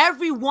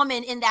every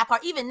woman in that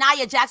part, even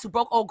Nia Jax who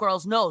broke old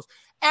girl's nose,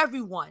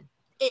 everyone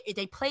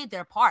they played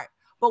their part.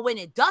 But when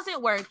it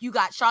doesn't work, you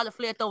got Charlotte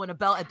Flair throwing a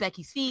belt at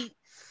Becky's feet.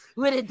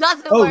 When it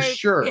doesn't work,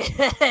 sure,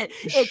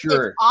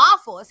 it's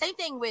awful. Same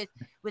thing with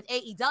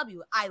AEW.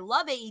 I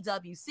love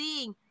AEW.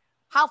 Seeing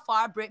how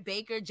far Britt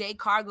Baker, Jade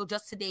Cargill,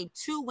 just to name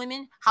two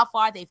women, how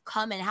far they've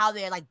come and how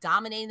they're like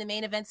dominating the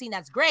main event scene.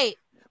 That's great.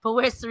 But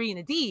where's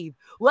Serena Deeb?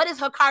 What is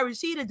Hikaru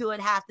Shida doing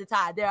half the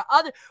time?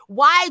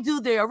 Why do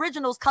the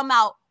originals come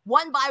out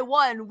one by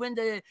one when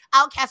the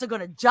outcasts are going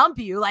to jump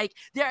you? Like,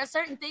 there are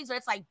certain things where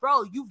it's like,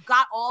 bro, you've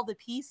got all the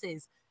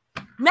pieces.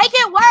 Make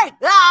it work.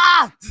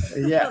 Ah!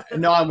 Yeah,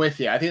 no, I'm with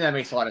you. I think that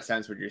makes a lot of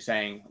sense what you're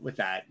saying with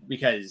that,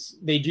 because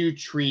they do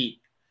treat,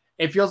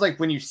 it feels like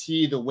when you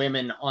see the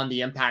women on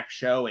the Impact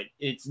show,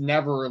 it's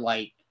never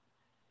like,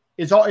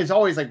 it's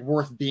always like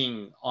worth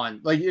being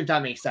on, like, if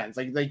that makes sense.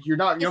 Like you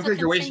don't feel like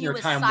you're wasting your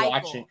time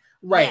watching.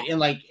 Right. Yeah. And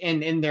like,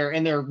 and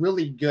they're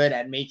really good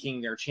at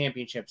making their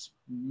championships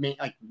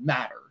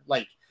matter.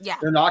 Like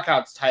their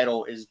Knockouts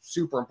title is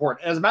super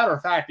important. As a matter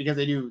of fact, because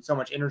they do so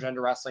much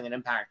intergender wrestling and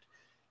Impact,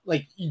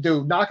 like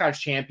the Knockouts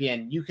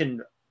champion, you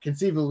can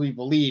conceivably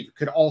believe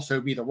could also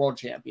be the world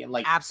champion.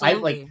 Like,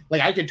 absolutely.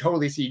 I could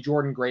totally see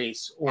Jordan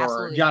Grace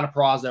or Deonna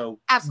Purrazzo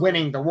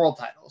winning the world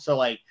title. So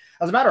like,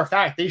 as a matter of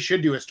fact, they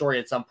should do a story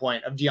at some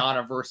point of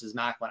Deonna versus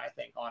Macklin, I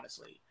think,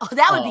 honestly. Oh,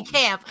 that would be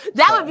camp.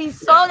 That would be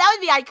that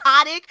would be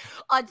iconic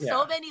on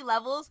so many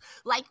levels.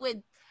 Like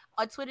when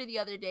on Twitter the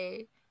other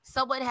day,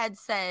 someone had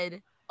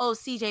said, "Oh,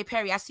 CJ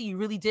Perry, I see you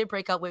really did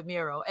break up with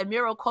Miro." And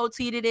Miro quote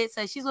tweeted it,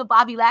 said, "She's with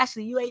Bobby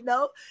Lashley. You ain't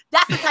know."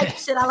 That's the type of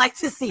shit I like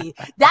to see.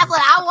 That's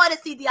what I want to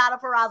see, Deonna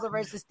Purrazzo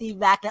versus Steve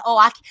Macklin. Oh,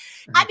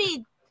 I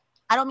mean,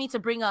 I don't mean to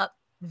bring up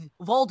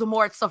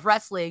Voldemorts of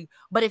wrestling,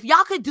 but if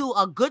y'all could do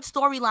a good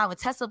storyline with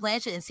Tessa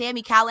Blanchard and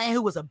Sami Callihan,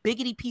 who was a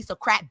biggity piece of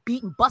crap,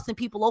 beating, busting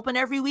people open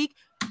every week,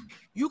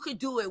 you could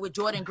do it with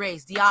Jordan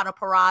Grace, Deonna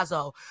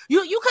Purrazzo.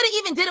 You could have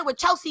even did it with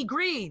Chelsea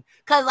Green,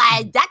 because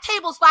like that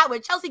table spot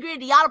with Chelsea Green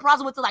and Deonna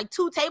Purrazzo went to like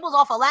 2 tables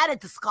off a ladder,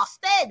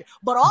 disgusted.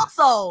 But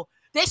also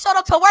they showed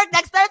up to work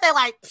next Thursday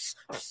like,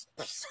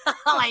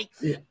 like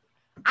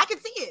I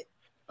can see it.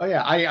 Oh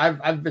yeah,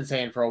 I've been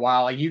saying for a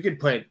while, like you could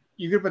put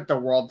the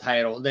world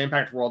title, the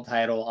Impact world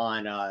title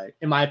on,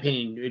 in my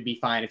opinion, it would be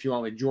fine if you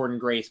went with Jordan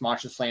Grace,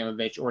 Masha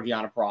Slamovich, or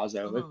Deonna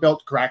Purrazzo. If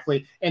built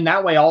correctly. And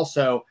that way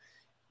also,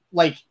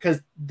 like, because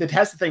the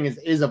Tessa thing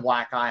is a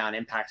black eye on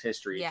Impact's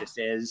history. It just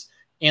is.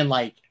 And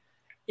like,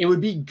 it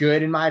would be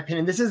good, in my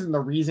opinion. This isn't the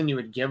reason you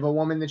would give a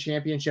woman the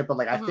championship, but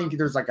like, I think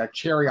there's like a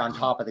cherry on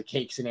top of the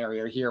cake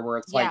scenario here where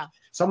it's like,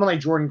 someone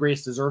like Jordan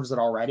Grace deserves it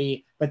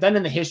already. But then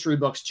in the history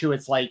books too,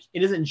 it's like,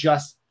 it isn't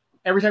just,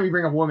 every time you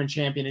bring up a woman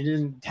champion, it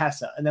isn't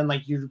Tessa. And then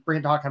like you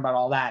bring talking about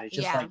all that. It's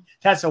just like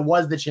Tessa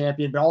was the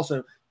champion, but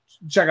also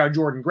check out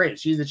Jordan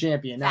Grace. She's the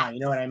champion now. You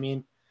know what I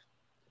mean?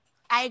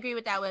 I agree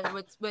with that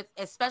with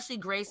especially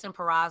Grace and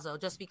Purrazzo,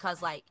 just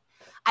because like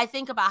I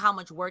think about how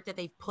much work that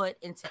they've put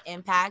into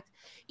Impact.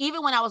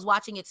 Even when I was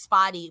watching it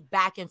spotty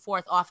back and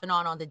forth off and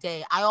on the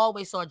day, I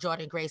always saw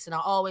Jordan Grace and I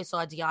always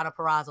saw Deonna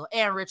Purrazzo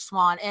and Rich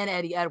Swann and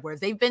Eddie Edwards.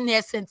 They've been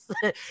there since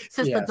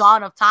the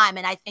dawn of time,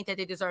 and I think that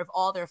they deserve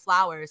all their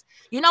flowers.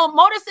 You know,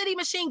 Motor City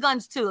Machine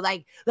Guns too.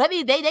 Like,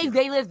 they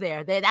live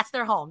there. That's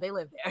their home. They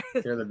live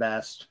there. They're the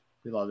best.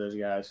 We love those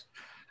guys.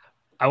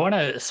 I want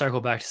to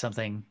circle back to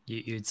something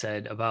you'd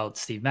said about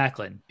Steve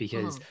Macklin,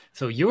 because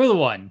so you were the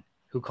one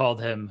who called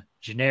him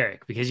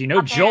generic, because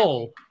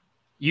Joel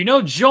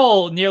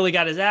nearly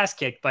got his ass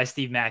kicked by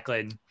Steve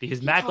Macklin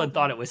because Macklin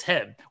thought it was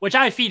him, which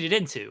I feed it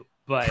into,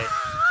 but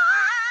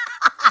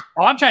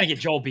I'm trying to get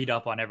Joel beat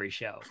up on every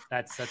show.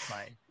 That's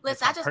my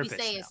listen. I just be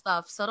saying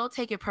stuff, so don't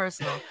take it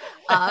personal.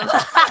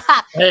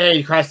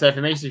 Hey, Cresta, if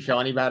it makes you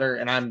feel any better,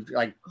 and I'm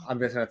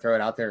just gonna throw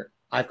it out there,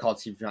 I've called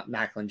Steve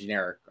Macklin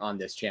generic on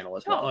this channel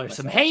as well. Oh, there's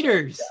some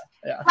haters.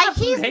 Yeah. Like,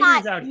 he's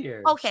not out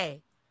here.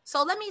 Okay,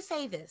 so let me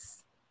say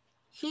this.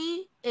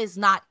 He is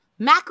not,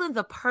 Macklin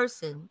the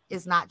person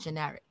is not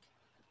generic.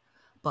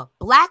 But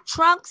black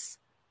trunks,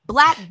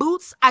 black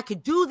boots, I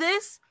could do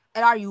this.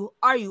 And are you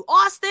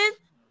Austin?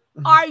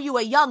 Are you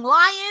a young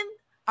lion?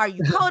 Are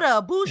you Kota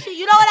Ibushi?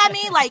 You know what I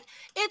mean? Like,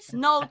 it's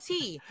no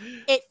tea.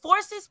 It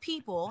forces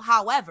people,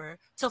 however,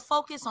 to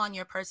focus on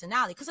your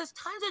personality. Because there's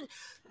tons of...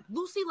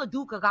 Lucy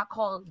LaDuca got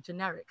called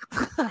generic.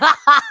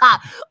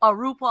 A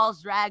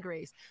RuPaul's Drag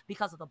Race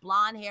because of the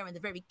blonde hair and the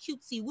very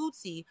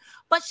cutesy-wootsy.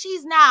 But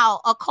she's now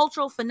a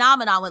cultural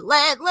phenomenon with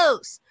Let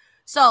Loose.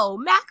 So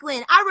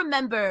Macklin, I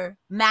remember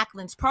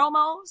Macklin's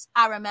promos.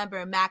 I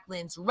remember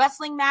Macklin's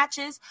wrestling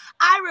matches.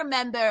 I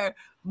remember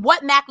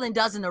what Macklin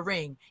does in the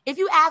ring. If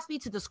you ask me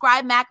to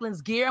describe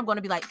Macklin's gear, I'm going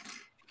to be like,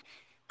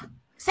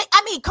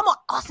 come on,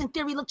 Austin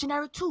Theory looked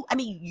generic too. I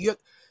mean, it's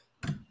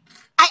not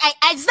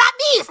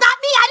me. It's not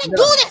me. I didn't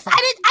do this.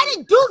 I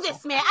didn't do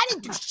this, man. I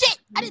didn't do shit.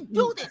 I didn't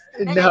do this.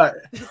 No,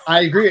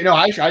 I agree. No,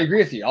 I agree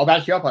with you. I'll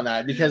back you up on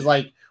that because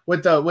like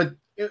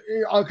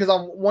because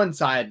on one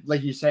side,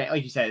 like you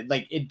said,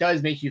 like it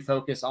does make you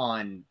focus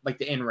on like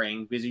the in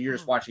ring because you're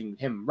just watching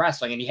him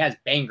wrestling and he has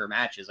banger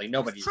matches. Like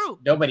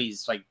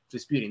nobody's like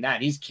disputing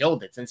that. He's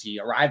killed it since he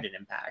arrived at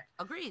Impact.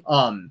 Agreed.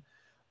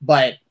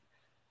 But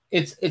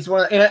it's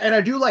one and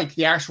I do like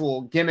the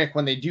actual gimmick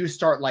when they do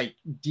start like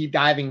deep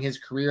diving his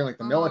career, like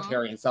the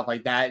military and stuff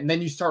like that. And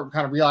then you start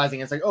kind of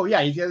realizing it's like, oh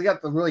yeah, he's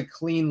got the really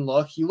clean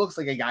look. He looks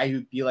like a guy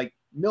who'd be like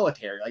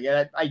military.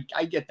 Like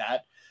I get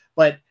that.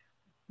 But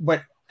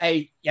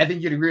I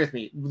think you'd agree with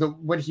me.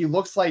 What he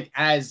looks like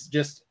as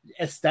just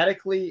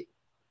aesthetically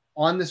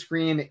on the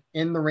screen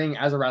in the ring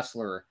as a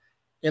wrestler,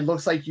 it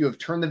looks like you have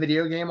turned the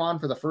video game on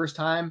for the first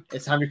time.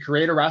 It's time to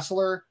create a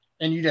wrestler.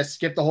 And you just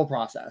skip the whole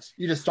process.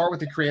 You just start with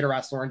the creator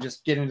wrestler and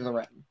just get into the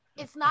ring.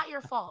 It's not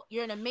your fault.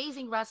 You're an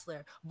amazing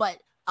wrestler. But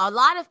a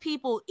lot of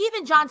people,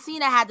 even John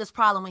Cena had this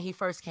problem when he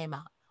first came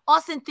out.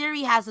 Austin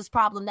Theory has this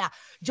problem now.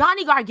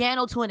 Johnny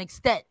Gargano, to an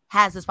extent,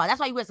 has this problem. That's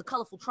why he wears the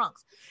colorful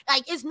trunks.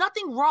 Like, it's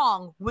nothing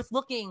wrong with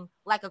looking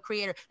like a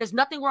creator. There's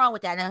nothing wrong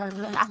with that.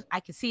 And I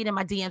can see it in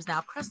my DMs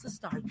now. Cresta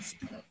Starr,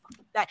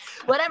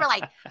 whatever.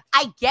 Like,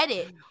 I get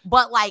it.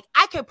 But, like,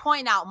 I could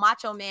point out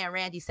Macho Man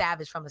Randy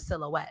Savage from a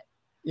silhouette.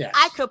 Yeah,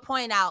 I could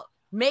point out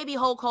maybe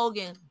Hulk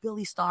Hogan,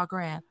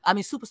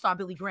 Superstar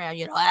Billy Graham.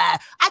 You know, I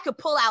could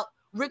pull out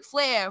Ric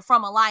Flair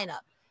from a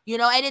lineup. You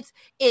know, and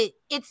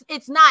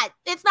it's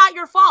not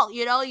your fault.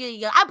 You know,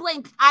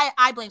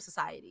 I blame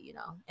society. You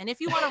know, and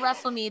if you want to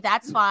wrestle me,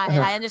 that's fine.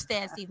 I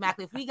understand, Steve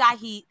Macklin. If we got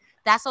heat,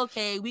 that's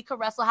okay. We could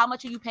wrestle. How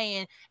much are you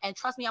paying? And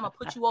trust me, I'm gonna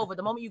put you over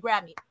the moment you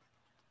grab me.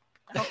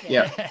 I don't care.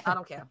 Yeah. I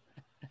don't care.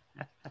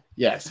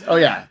 Yes. Oh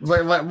yeah.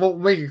 We'll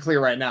make it clear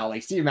right now.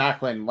 Like Steve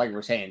Macklin, like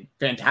we're saying,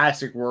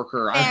 fantastic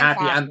worker.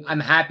 I'm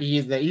happy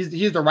he's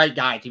the right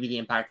guy to be the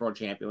Impact World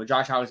Champion. With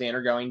Josh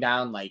Alexander going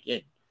down, like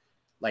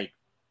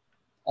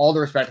all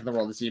the respect in the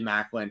world to Steve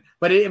Macklin.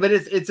 But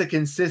it's a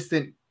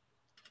consistent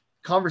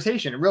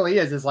conversation. It really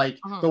is. It's like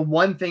the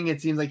one thing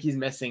it seems like he's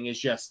missing is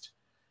just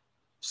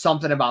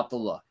something about the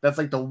look. That's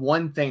like the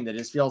one thing that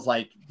just feels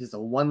like just a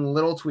one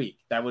little tweak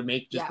that would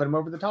put him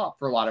over the top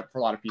for a lot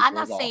of people. I'm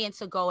not saying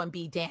to go and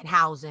be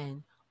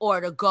Danhausen or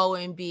to go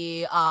and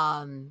be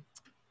oh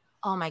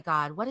my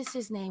God, what is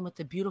his name with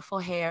the beautiful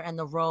hair and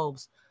the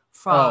robes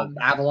from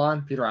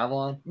Avalon? Peter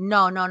Avalon?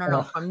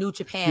 No, from New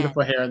Japan.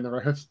 Beautiful hair and the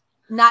robes.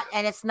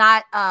 It's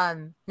not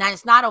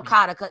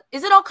Okada.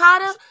 Is it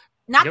Okada?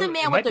 Not the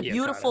man with the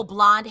beautiful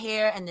blonde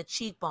hair and the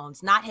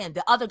cheekbones. Not him.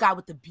 The other guy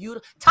with the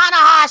beautiful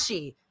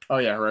Tanahashi. Oh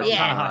yeah, right.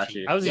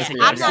 Tanahashi. I was just saying,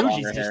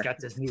 Sushi's just got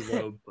this new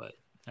robe, but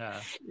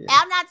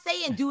I'm not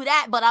saying do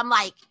that, but I'm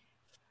like,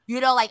 you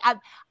know, like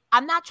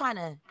I'm not trying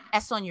to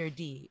S on your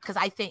D because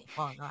I think.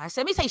 Oh no,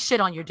 let me say shit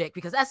on your dick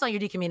because S on your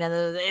D can mean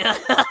another.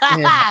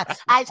 I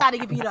ain't trying to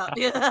get beat up,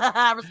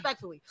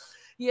 respectfully.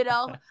 You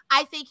know,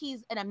 I think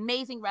he's an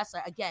amazing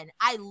wrestler. Again,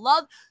 I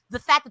love the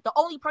fact that the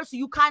only person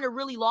you kind of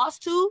really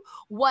lost to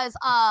was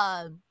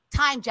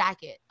Time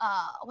Jacket.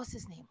 What's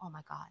his name? Oh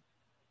my God.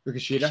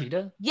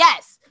 Kushida?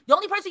 Yes. The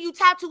only person you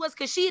tapped to was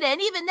Kushida.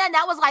 And even then,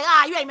 that was like,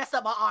 you ain't messed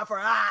up my arm for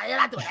you're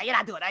not doing that. You're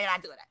not doing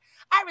that.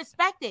 I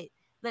respect it.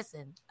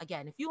 Listen,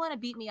 again, if you want to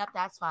beat me up,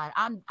 that's fine.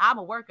 I'm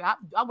a worker.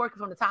 I'm working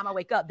from the time I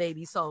wake up,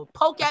 baby. So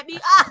poke at me.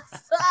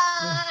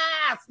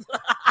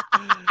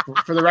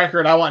 For the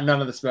record, I want none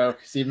of the smoke.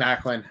 Steve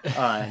Macklin,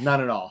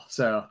 none at all.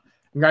 So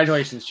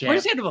congratulations, champ. We're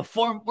just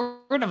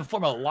gonna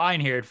form a line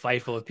here at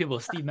Fightful with people.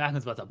 Steve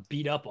Macklin's about to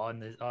beat up on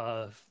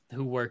the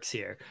who works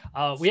here.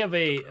 We have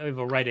a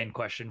write-in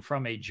question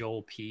from a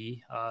Joel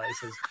P. It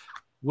says,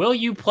 "Will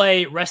you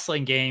play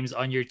wrestling games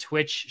on your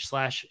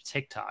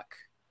Twitch/TikTok?"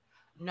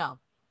 No,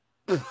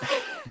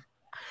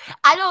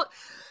 I don't.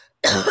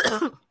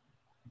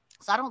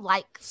 So I don't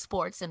like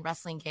sports and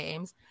wrestling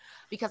games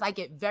because I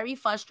get very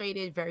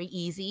frustrated very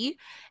easy,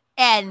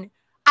 and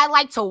I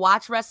like to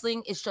watch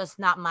wrestling. It's just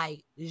not my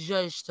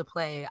zhuzh to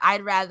play.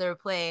 I'd rather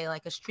play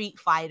like a Street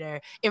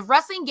Fighter. If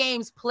wrestling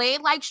games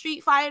played like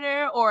Street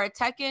Fighter or a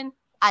Tekken,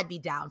 I'd be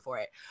down for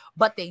it.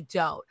 But they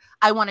don't.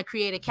 I want to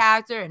create a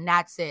character and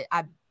that's it.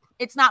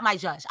 It's not my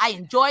zhuzh. I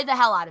enjoy the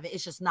hell out of it.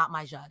 It's just not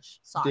my zhuzh.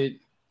 Sorry.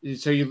 It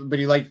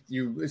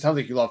sounds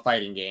like you love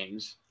fighting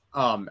games.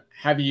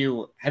 Have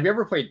you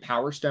ever played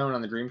Power Stone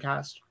on the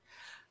Dreamcast?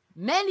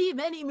 Many,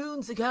 many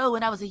moons ago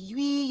when I was a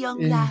wee young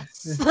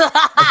lass.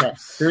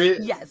 Okay.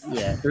 Yes.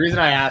 Yeah. The reason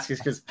I ask is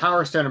because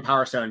Power Stone and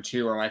Power Stone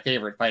 2 are my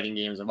favorite fighting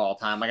games of all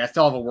time. Like I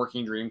still have a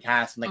working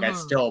Dreamcast and I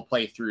still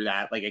play through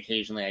that. Like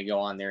occasionally I go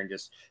on there and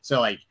just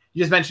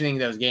mentioning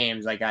those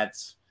games, like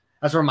that's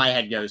where my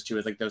head goes to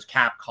is like those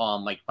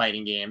Capcom like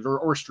fighting games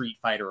or Street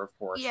Fighter, of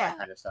course, that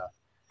kind of stuff.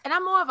 And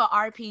I'm more of an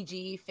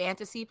RPG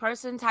fantasy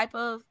person type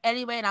of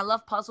anyway, and I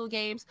love puzzle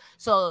games.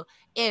 So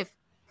if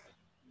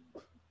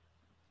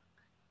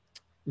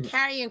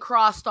Carrying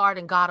Cross starred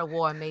in God of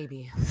War,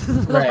 maybe.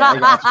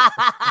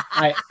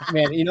 Right,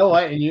 man, you know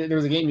what? And there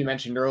was a game you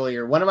mentioned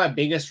earlier. One of my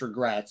biggest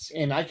regrets,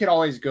 and I could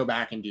always go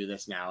back and do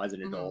this now as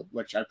an adult,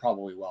 which I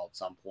probably will at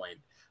some point.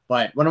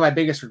 But one of my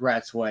biggest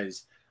regrets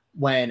was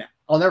when,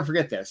 I'll never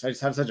forget this. I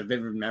just have such a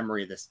vivid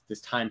memory of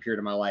this time period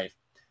of my life.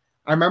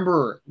 I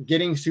remember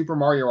getting Super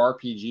Mario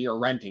RPG or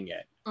renting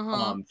it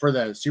for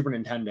the Super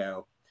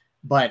Nintendo,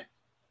 but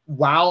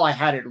while I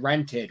had it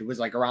rented, it was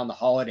like around the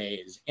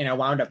holidays, and I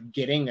wound up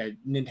getting a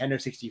Nintendo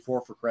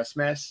 64 for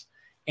Christmas,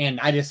 and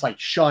I just like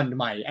shunned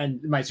my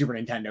Super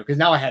Nintendo because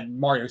now I had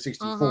Mario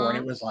 64 and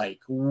it was like,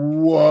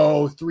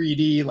 whoa,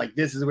 3D, like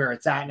this is where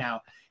it's at now.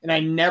 And I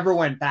never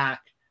went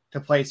back to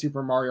play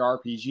Super Mario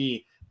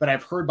RPG, but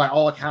I've heard by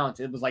all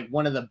accounts it was like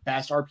one of the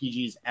best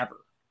RPGs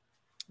ever.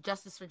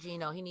 Justice for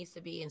Gino. He needs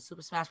to be in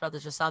Super Smash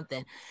Brothers or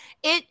something.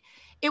 It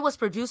was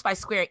produced by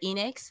Square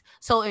Enix,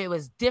 so it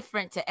was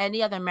different to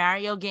any other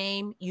Mario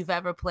game you've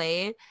ever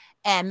played.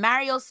 And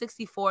Mario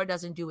 64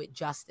 doesn't do it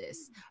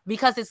justice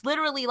because it's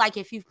literally like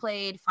if you've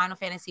played Final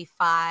Fantasy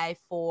 5,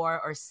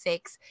 4, or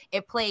 6,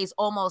 it plays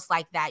almost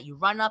like that. You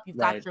run up, you've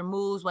got your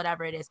moves,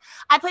 whatever it is.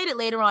 I played it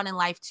later on in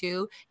life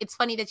too. It's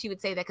funny that you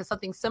would say that because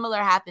something similar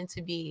happened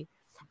to me.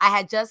 I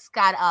had just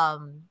got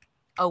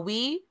a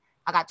Wii.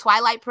 I got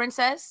Twilight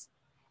Princess.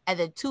 And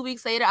then 2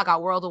 weeks later, I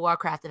got World of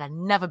Warcraft, and I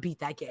never beat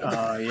that game.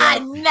 I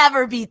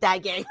never beat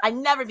that game. I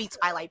never beat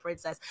Twilight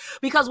Princess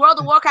because World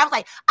of Warcraft,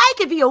 like, I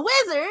could be a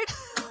wizard.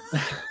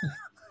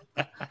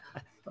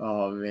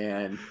 Oh,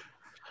 man.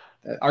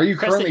 Are you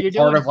currently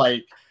part of,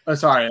 like, oh,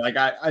 sorry, like,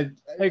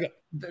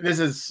 this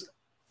is,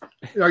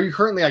 are you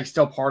currently, like,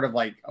 still part of,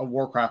 like, a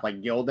Warcraft,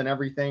 like, guild and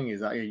everything? Is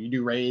that, you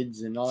do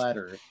raids and all that,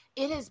 or?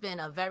 It has been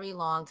a very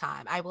long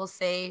time. I will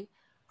say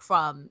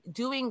from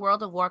doing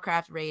World of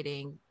Warcraft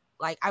raiding,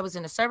 like I was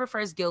in a server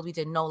first guild. We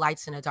did no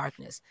lights in the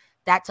darkness.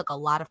 That took a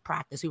lot of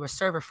practice. We were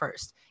server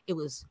first. It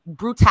was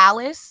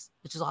Brutalis,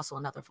 which is also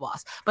another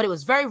boss, but it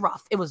was very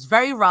rough. It was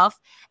very rough.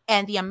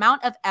 And the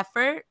amount of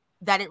effort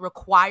that it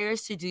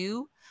requires to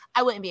do,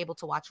 I wouldn't be able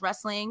to watch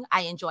wrestling.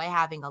 I enjoy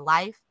having a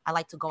life. I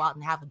like to go out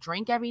and have a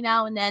drink every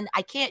now and then.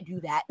 I can't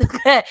do that.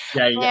 I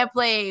can't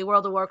play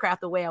World of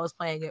Warcraft the way I was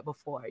playing it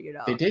before, you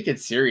know. They take it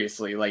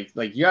seriously. Like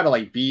you gotta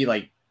like be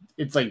like,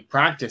 it's like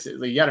practice.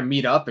 Like you got to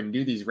meet up and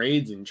do these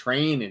raids and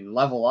train and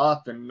level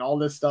up and all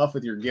this stuff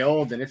with your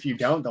guild. And if you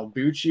don't, they'll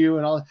boot you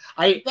and all.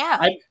 I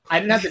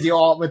didn't have to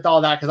deal with all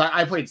that because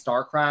I played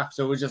StarCraft,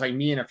 so it was just like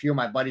me and a few of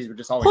my buddies would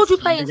just always. Who'd you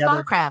play in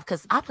StarCraft?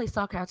 Because I play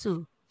StarCraft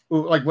too.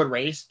 Ooh, like what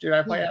race did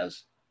I play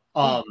as?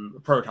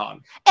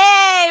 Proton.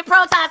 Hey,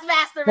 Protoss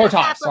Master. Protoss.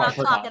 That's what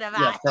I'm talking about.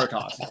 Yes,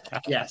 Protoss.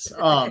 Yes.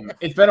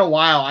 It's been a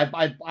while.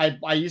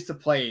 I used to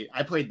play.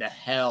 I played the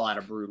hell out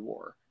of Brood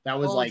War. That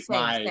was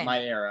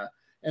my era.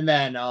 And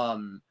then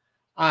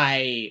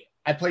I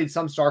played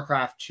some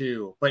StarCraft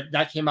too, but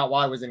that came out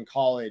while I was in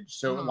college.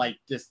 So like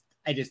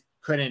I just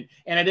couldn't,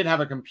 and I didn't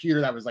have a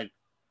computer that was like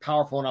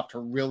powerful enough to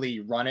really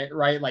run it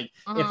right. Like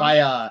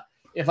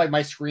if like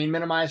my screen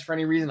minimized for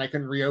any reason, I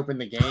couldn't reopen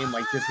the game.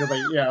 Like just like,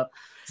 you know,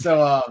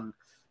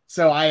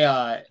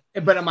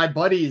 but my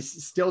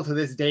buddies still to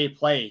this day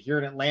play here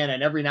in Atlanta,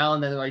 and every now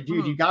and then they're like,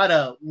 dude, you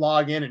gotta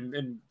log in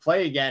and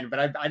play again.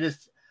 But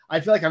I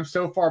feel like I'm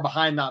so far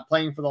behind not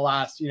playing for the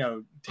last,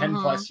 10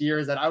 plus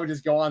years that I would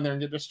just go on there and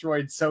get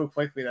destroyed so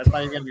quickly. That's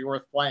not even gonna be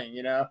worth playing,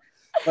 you know?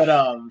 But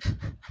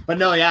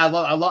no, yeah, I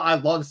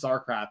love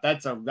StarCraft.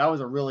 That was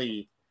a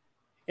really,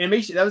 and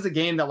that was a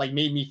game that like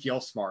made me feel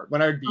smart.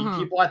 When I would beat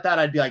people at that,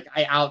 I'd be like,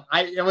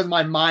 it was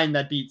my mind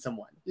that beat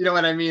someone. You know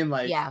what I mean?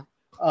 Like, yeah.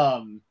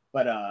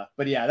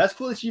 But yeah, that's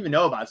cool that you even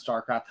know about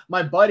StarCraft.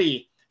 My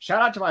buddy, shout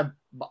out to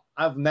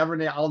I'll never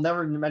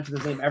mention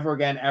his name ever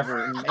again,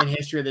 ever in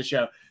history of the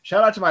show.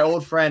 Shout out to my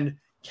old friend,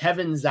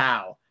 Kevin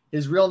Zhao.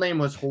 His real name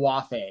was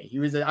Huafe. He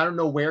was, I don't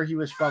know where he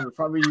was from.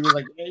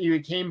 He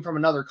came from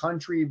another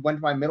country, went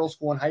to my middle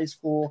school and high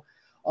school.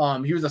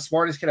 He was the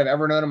smartest kid I've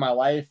ever known in my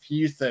life. He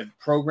used to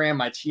program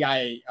my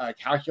TI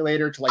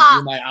calculator to like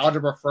do my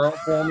algebra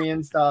for me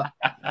and stuff.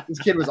 This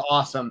kid was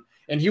awesome.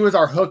 And he was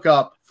our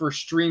hookup for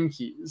stream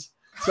keys.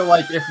 So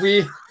like because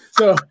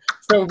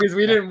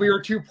we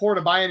were too poor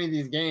to buy any of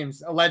these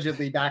games,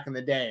 allegedly back in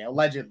the day,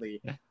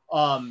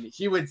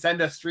 he would send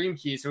us stream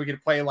keys so we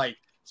could play like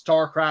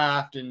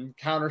StarCraft and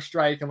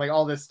Counter-Strike and like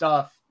all this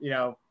stuff,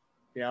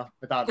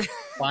 without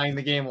buying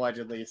the game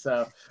allegedly.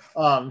 So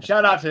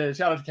shout out to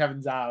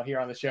Kevin Zhao here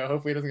on the show.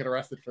 Hopefully he doesn't get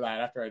arrested for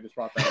that after I just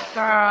brought that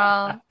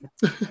up.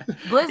 Girl.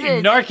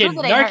 Blizzard.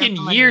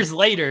 Narkin years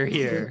later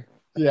here.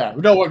 Yeah,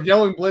 no,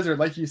 knowing Blizzard,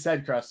 like you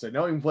said, Cresta,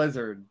 knowing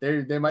Blizzard,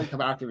 they might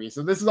come after me.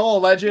 So this is all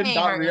alleged,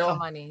 not real. For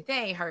money. They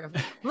ain't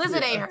hurting.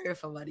 Blizzard ain't hurting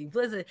for money.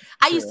 Blizzard.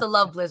 I used to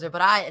love Blizzard,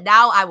 but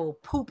now I will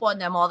poop on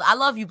them all. I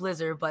love you,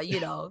 Blizzard, but you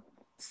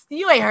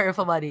ain't hurting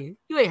for money.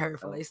 You ain't hurting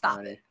for money.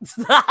 Stop it.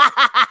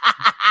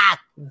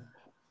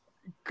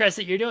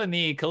 Cresta, you're doing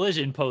the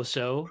Collision post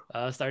show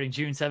starting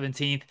June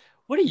 17th.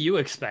 what do you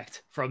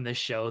expect from this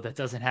show that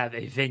doesn't have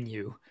a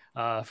venue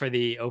for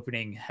the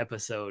opening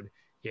episode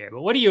here?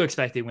 But what are you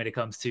expecting when it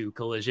comes to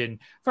Collision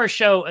first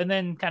show, and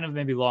then kind of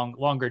maybe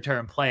longer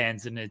term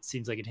plans? And it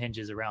seems like it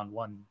hinges around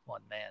one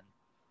man.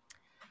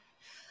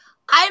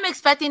 I'm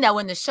expecting that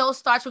when the show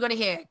starts, we're gonna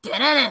hear look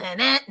in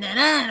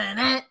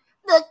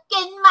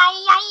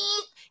my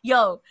eyes.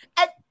 Yo,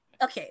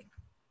 okay,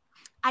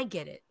 I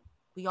get it.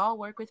 We all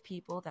work with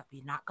people that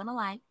we're not gonna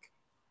like.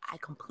 I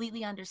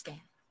completely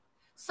understand.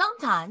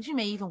 Sometimes you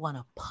may even want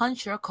to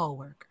punch your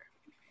coworker.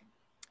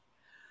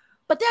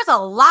 But there's a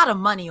lot of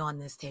money on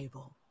this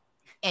table.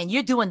 And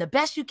you're doing the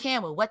best you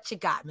can with what you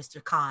got,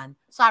 Mr. Khan.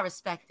 So I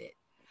respect it.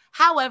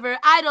 However,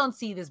 I don't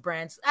see this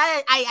brand.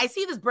 I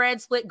see this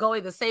brand split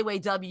going the same way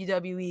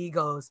WWE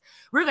goes.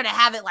 We're going to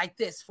have it like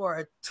this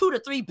for 2 to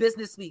 3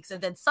 business weeks.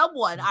 And then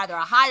someone, either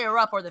a higher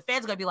up or the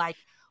fans, are going to be like,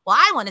 well,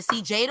 I want to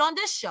see Jade on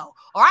this show,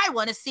 or I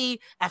want to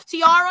see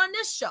FTR on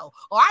this show,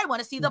 or I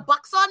want to see the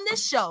Bucks on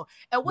this show.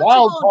 And what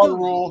Wild you gonna do?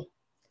 Rule.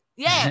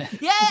 Yeah.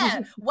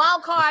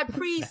 Wild card,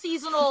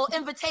 pre-seasonal,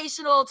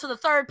 invitational to the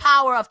third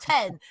power of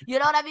 10. You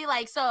know what I mean?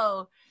 Like,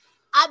 so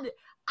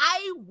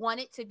I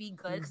want it to be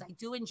good because I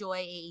do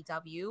enjoy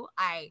AEW.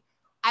 I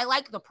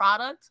like the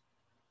product.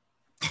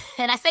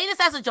 And I say this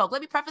as a joke. Let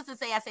me preface and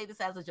say I say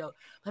this as a joke.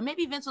 But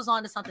maybe Vince was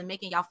on to something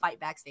making y'all fight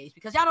backstage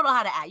because y'all don't know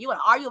how to act. You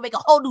want to argue and make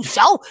a whole new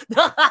show?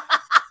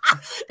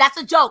 That's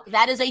a joke.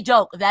 That is a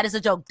joke. That is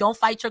a joke. Don't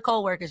fight your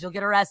coworkers. You'll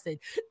get arrested.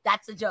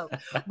 That's a joke.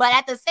 But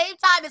at the same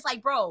time, it's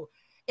like, bro,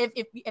 if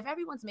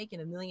everyone's making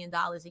 $1 million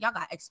and y'all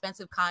got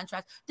expensive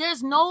contracts,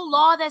 there's no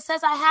law that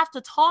says I have to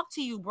talk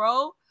to you,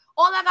 bro.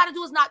 All I got to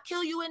do is not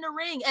kill you in the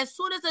ring. As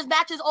soon as this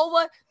match is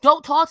over,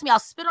 don't talk to me. I'll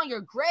spit on your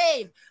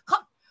grave.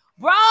 Come.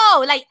 Bro,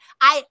 like,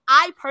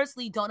 I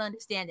personally don't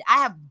understand it.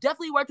 I have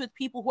definitely worked with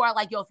people who are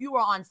like, yo, if you were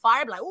on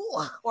fire, I'd be like,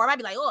 ooh, or I might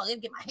be like, oh, let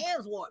me get my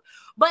hands warm.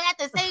 But at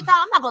the same time,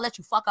 I'm not going to let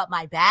you fuck up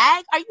my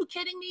bag. Are you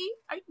kidding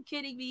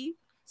me?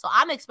 So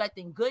I'm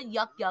expecting good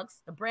yucks.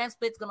 The brand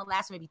split's going to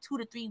last maybe 2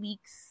 to 3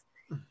 weeks.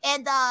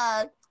 And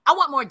I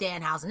want more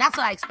Danhausen. That's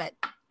what I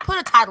expect. Put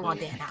a title on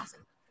Danhausen.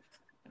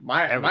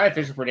 My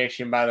official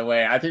prediction, by the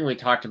way, I think we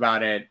talked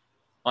about it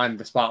on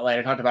the Spotlight.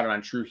 I talked about it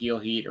on True Heel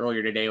Heat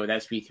earlier today with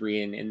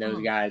SP3 and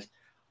those guys.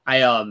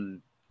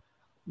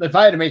 If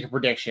I had to make a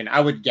prediction, I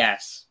would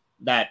guess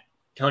that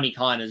Tony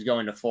Khan is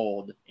going to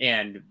fold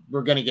and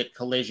we're going to get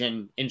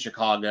Collision in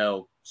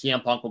Chicago.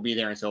 CM Punk will be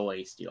there and so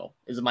Ace Steel.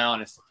 Is my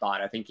honest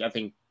thought. I think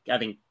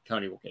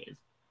Tony will cave.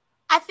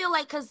 I feel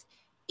like, because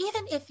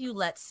even if you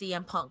let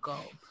CM Punk go,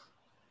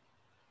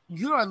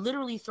 you are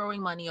literally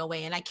throwing money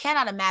away. And I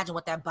cannot imagine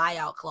what that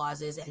buyout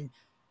clause is. And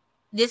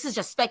this is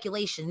just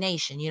speculation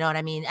nation. You know what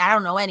I mean? I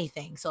don't know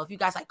anything. So if you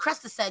guys like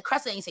Cresta said,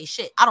 Cresta ain't say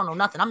shit. I don't know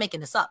nothing. I'm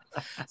making this up.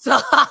 So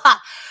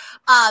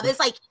it's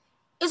like,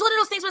 it's one of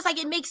those things where it's like,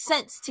 it makes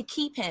sense to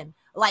keep him.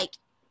 Like,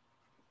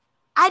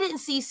 I didn't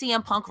see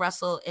CM Punk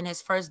wrestle in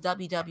his first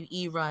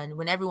WWE run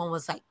when everyone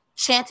was like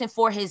chanting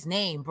for his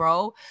name,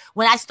 bro.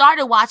 When I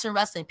started watching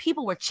wrestling,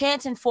 people were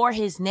chanting for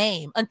his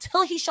name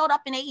until he showed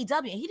up in AEW,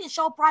 and he didn't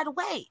show up right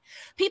away.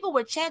 People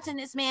were chanting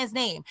this man's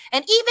name.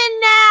 And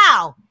even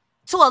now,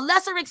 to a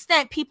lesser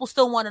extent, people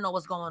still want to know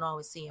what's going on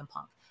with CM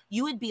Punk.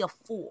 You would be a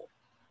fool.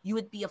 You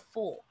would be a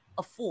fool.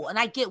 A fool. And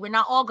I get, we're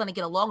not all going to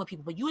get along with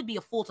people, but you would be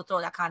a fool to throw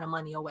that kind of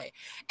money away.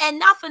 And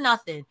not for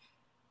nothing,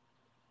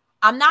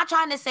 I'm not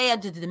trying to say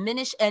to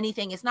diminish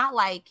anything. It's not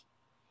like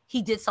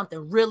he did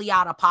something really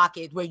out of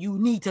pocket where you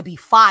need to be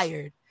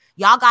fired.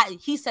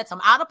 He said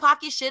some out of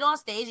pocket shit on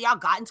stage. Y'all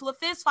got into a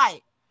fist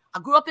fight. I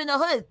grew up in the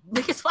hood.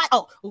 Niggas fight.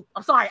 Oh,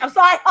 I'm sorry. You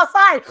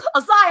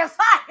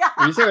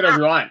say whatever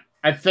you want.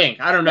 I think.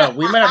 I don't know.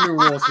 We might have new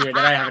rules here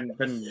that I haven't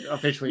been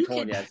officially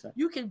told yet. So.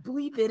 You can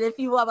bleep it if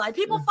you want. Like,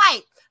 people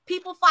fight.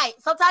 People fight.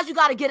 Sometimes you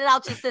got to get it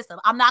out your system.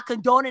 I'm not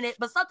condoning it,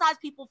 but sometimes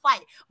people fight.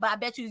 But I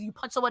bet you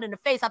punch someone in the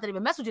face after they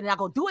even mess with you, they're not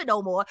going to do it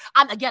no more.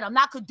 I'm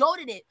not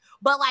condoning it.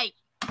 But, like,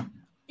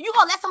 you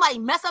going to let somebody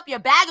mess up your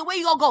bag, and where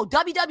you going to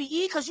go?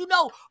 WWE? Because you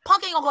know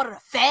Punk ain't going to go to the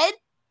Fed.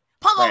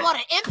 Punk going to go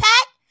to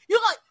Impact. He'll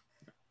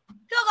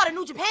go to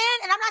New Japan.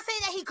 And I'm not saying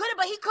that he couldn't,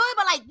 but he could.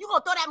 But, like, you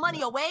going to throw that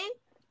money away?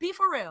 Be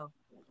for real.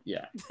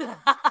 Yeah.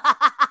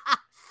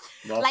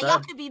 Well, like,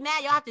 y'all could be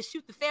mad. Y'all have to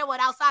shoot the fair one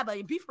outside,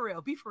 but be for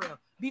real.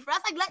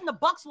 That's like letting the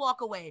Bucks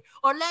walk away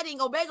or letting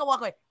Omega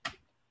walk away.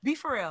 Be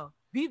for real.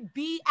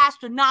 Be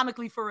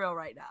astronomically for real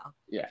right now.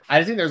 Yeah. I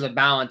just think there's a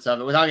balance of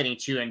it without getting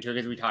too into it,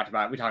 because we talk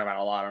about it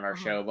a lot on our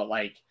show, but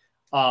like,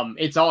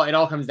 it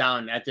all comes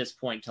down at this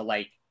point to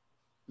like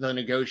the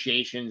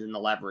negotiations and the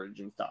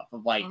leverage and stuff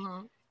of like,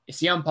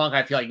 CM Punk,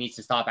 I feel like, needs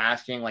to stop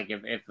asking, like,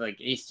 if like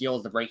Ace Steel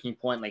is the breaking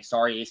point, like,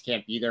 sorry, Ace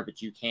can't be there,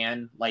 but you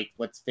can, like,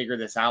 let's figure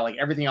this out. Like,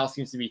 everything else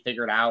seems to be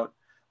figured out.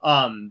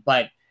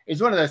 But it's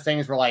one of those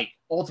things where, like,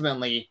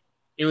 ultimately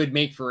it would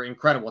make for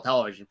incredible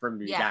television for him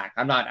to be back.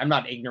 I'm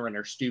not ignorant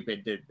or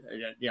stupid to,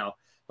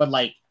 but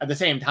like at the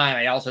same time,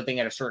 I also think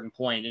at a certain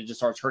point, it just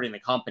starts hurting the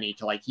company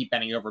to like keep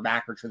bending over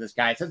backwards for this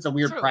guy. So it's a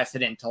weird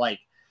precedent to like,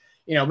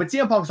 but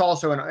CM Punk's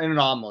also an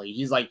anomaly.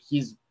 He's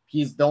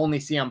the only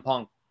CM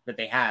Punk that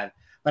they have.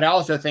 But I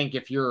also think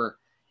if you're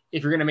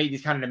if you're going to make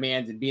these kind of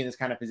demands and be in this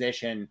kind of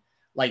position,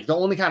 like the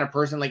only kind of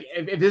person, like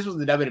if this was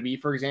the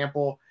WWE, for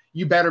example,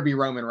 you better be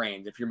Roman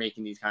Reigns if you're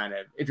making these kind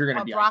of, if you're going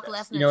to be Brock like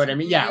this. Lesnar, You know what I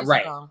mean? Yeah,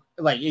 right. Ago.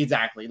 Like,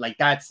 exactly. Like,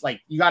 that's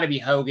like, you got to be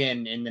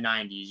Hogan in the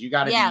 90s. You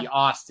got to be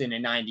Austin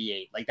in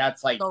 98. Like,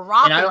 that's like The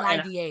Rock in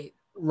 98.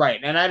 Right.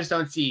 And I just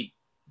don't see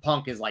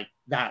Punk as like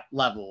that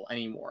level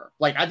anymore.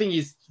 Like, I think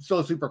he's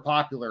so super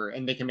popular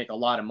and they can make a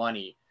lot of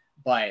money,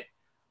 but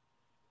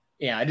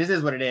yeah, it just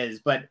is what it is.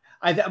 But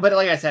but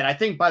like I said, I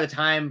think by the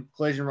time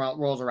Collision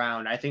rolls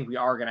around, I think we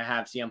are going to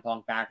have CM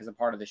Punk back as a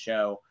part of the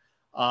show.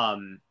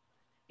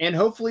 And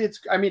hopefully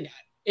I mean,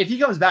 if he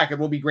comes back, it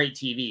will be great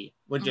TV.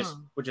 We'll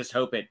just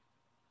hope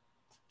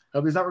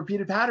there's not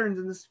repeated patterns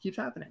and this keeps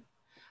happening.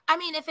 I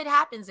mean, if it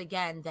happens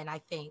again, then I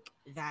think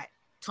that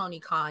Tony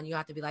Khan, you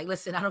have to be like,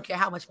 listen, I don't care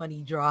how much money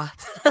you draw.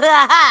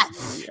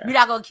 You're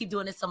not going to keep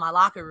doing this in my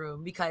locker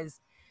room, because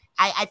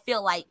I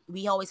feel like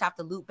we always have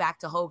to loop back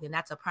to Hogan.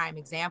 That's a prime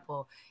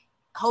example.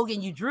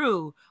 Hogan, you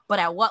drew, but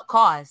at what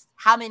cost?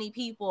 How many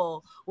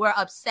people were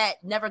upset,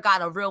 never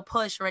got a real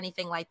push or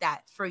anything like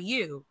that for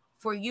you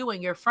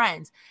and your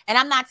friends? And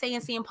I'm not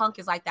saying CM Punk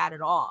is like that at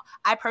all.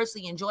 I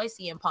personally enjoy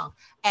CM Punk,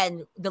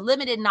 and the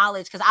limited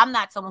knowledge, because I'm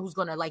not someone who's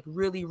going to like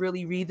really,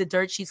 really read the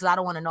dirt sheets, because I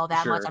don't want to know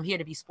that much. I'm here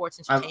to be sports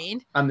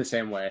entertained. I'm the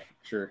same way.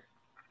 Sure.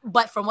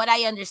 But from what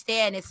I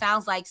understand, it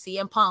sounds like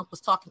CM Punk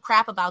was talking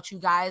crap about you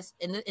guys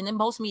in the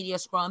most media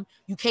scrum.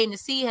 You came to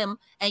see him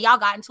and y'all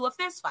got into a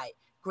fist fight.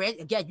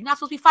 Great. Again, you're not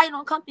supposed to be fighting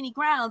on company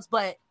grounds,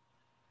 but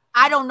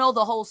I don't know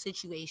the whole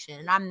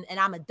situation. And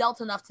I'm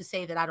adult enough to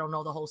say that I don't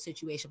know the whole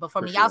situation. But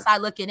from the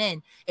outside looking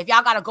in, if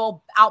y'all got to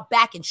go out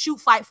back and shoot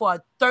fight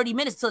for 30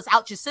 minutes till it's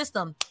out your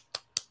system,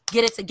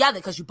 get it together,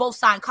 because you both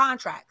signed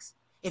contracts.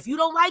 If you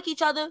don't like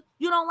each other,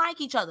 you don't like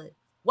each other.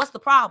 What's the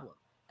problem?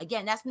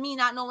 Again, that's me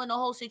not knowing the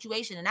whole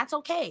situation, and that's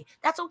okay.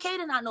 That's okay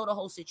to not know the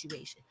whole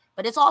situation.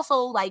 But it's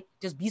also like,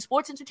 just be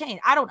sports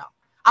entertained. I don't know.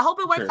 I hope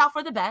it works out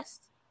for the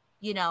best,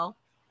 you know.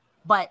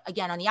 But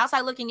again, on the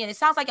outside looking in, it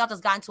sounds like y'all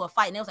just got into a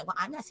fight, and it was like, well,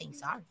 I'm not saying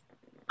sorry.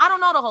 I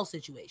don't know the whole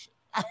situation.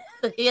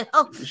 You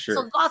know? Sure.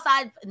 So go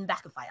outside and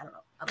back and fight. I don't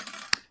know.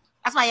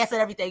 That's my answer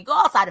to everything. Go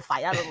outside and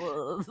fight. I don't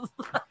know.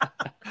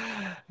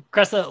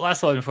 Cresta,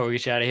 last one before we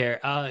get you out of here.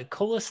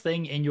 Coolest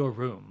thing in your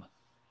room?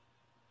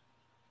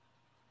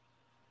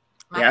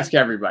 Yeah, ask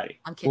everybody.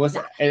 I'm kidding.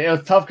 It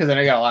was tough because I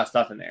know you got a lot of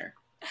stuff in there.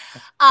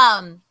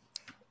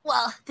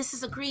 Well, this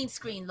is a green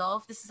screen,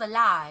 love. This is a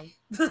lie.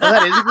 Oh,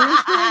 that is a green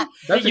screen?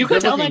 That's you a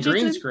good looking that,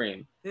 green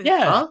screen.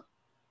 Yeah. Huh?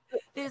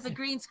 There's a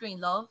green screen,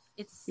 love.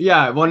 It's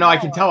well, no, I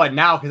can tell it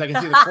now because I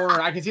can see the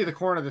corner. I can see the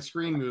corner of the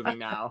screen moving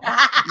now.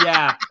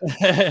 Yeah.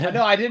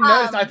 No, I didn't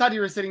notice. I thought you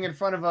were sitting in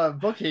front of a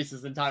bookcase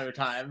this entire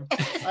time.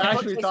 I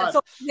actually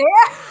thought.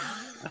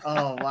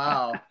 Oh,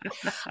 wow.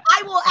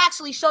 I will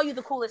actually show you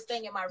the coolest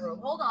thing in my room.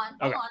 Hold on.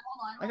 I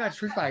got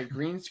tricked by a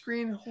green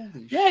screen.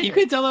 Holy shit. Yeah, you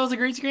could tell that was a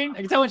green screen. I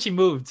can tell when she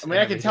moved. I mean,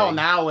 I can tell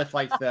now with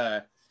like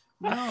the.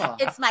 No.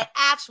 It's my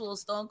actual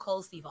Stone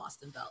Cold Steve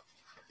Austin belt.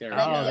 There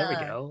we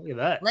go. Look at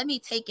that. Let me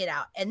take it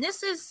out. And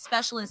this is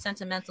special and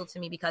sentimental to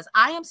me because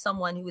I am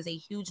someone who is a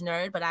huge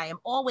nerd, but I am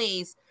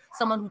always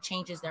someone who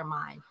changes their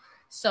mind.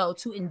 So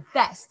to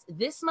invest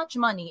this much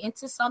money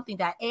into something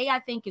that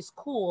I think is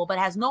cool, but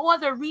has no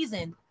other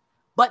reason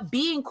but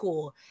being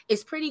cool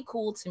is pretty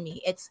cool to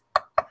me.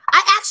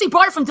 I actually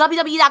brought it from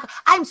WWE.com.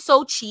 I'm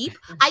so cheap.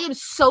 I am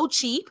so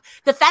cheap.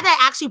 The fact that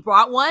I actually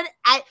brought one,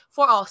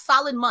 for a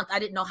solid month, I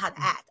didn't know how to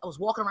act. I was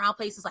walking around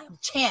places like I'm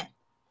champ.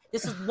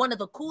 This is one of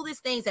the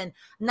coolest things. And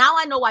now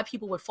I know why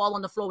people would fall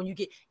on the floor when you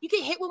get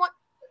hit with one.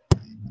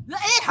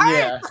 It hurt.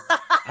 Yeah.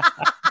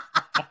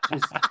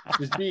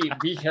 just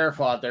be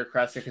careful out there,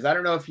 Cresta, because I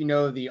don't know if you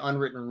know the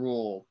unwritten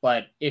rule,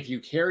 but if you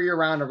carry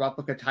around a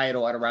replica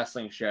title at a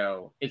wrestling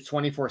show, it's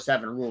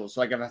 24/7 rules. So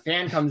like if a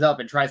fan comes up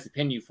and tries to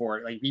pin you for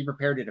it, like be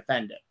prepared to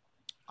defend it.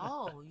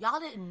 Oh, y'all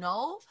didn't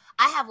know?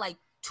 I have like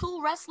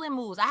 2 wrestling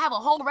moves. I have a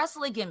whole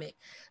wrestling gimmick.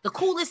 The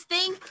coolest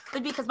thing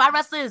would be because my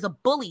wrestler is a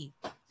bully.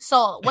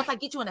 So once I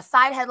get you in a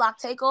side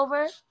headlock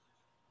takeover,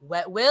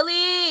 Wet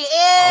Willie, ew.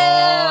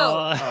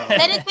 Oh.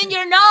 Then it's in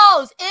your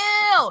nose,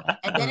 ew.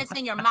 And then it's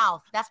in your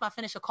mouth. That's my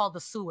finisher called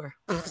the sewer.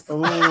 Ooh.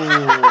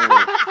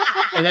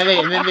 and then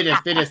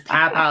they just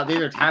tap out. They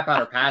either tap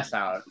out or pass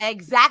out.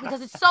 Exactly,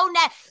 because it's so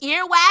nasty.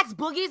 Earwax,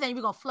 boogies, and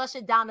you're gonna flush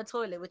it down the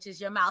toilet, which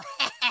is your mouth.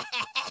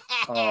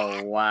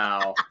 Oh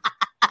wow.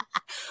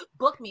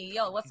 Book me,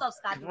 yo. What's up,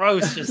 Scott?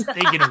 Gross, just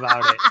thinking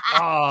about it.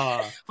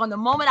 Oh, from the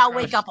moment I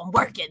wake up, I'm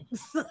working.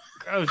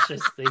 Gross,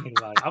 just thinking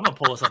about it. I'm gonna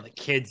pull this on the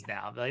kids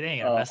now. Like, they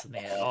ain't gonna mess with me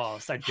at all.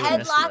 Start doing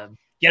this to them.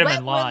 Get them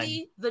in line.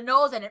 Willie, the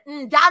nose and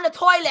down the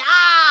toilet.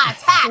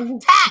 Tap.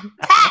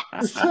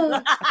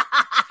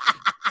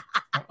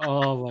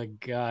 Oh my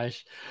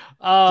gosh.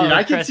 Dude,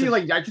 I can see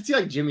like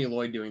Jimmy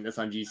Lloyd doing this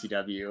on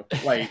GCW.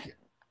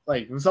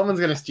 Like if someone's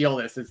gonna steal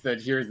this, it's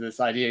that here's this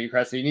idea,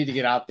 Cresta. You need to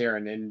get out there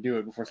and do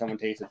it before someone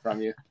takes it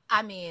from you.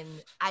 I mean,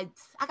 I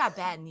got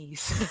bad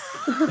knees.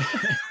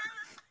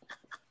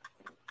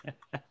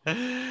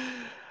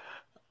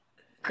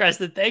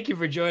 Cresta, thank you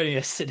for joining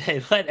us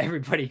today. Let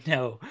everybody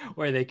know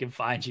where they can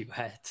find you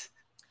at.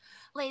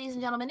 Ladies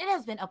and gentlemen, it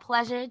has been a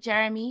pleasure.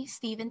 Jeremy,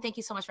 Steven, thank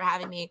you so much for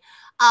having me.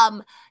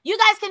 You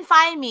guys can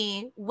find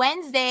me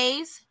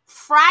Wednesdays,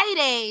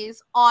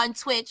 Fridays on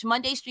Twitch.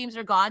 Monday streams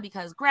are gone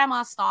because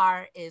Grandma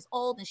Starr is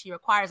old and she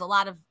requires a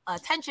lot of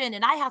attention,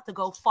 and I have to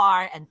go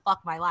far and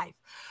fuck my life.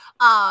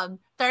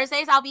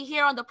 Thursdays, I'll be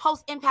here on the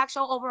post-impact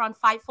show over on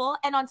Fightful.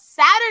 And on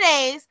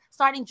Saturdays,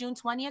 starting June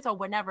 20th or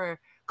whenever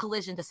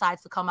Collision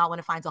decides to come out when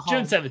it finds a home.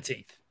 June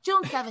 17th.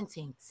 June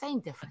 17th. Same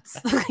difference.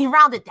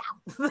 Round it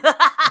down.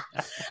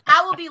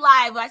 I will be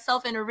live,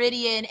 myself and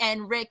Iridian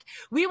and Rick.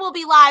 We will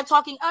be live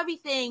talking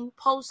everything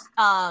post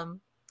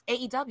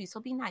AEW. So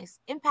be nice.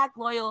 Impact,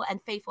 Loyal, and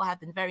Faithful have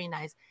been very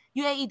nice.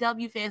 You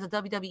AEW fans or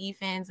WWE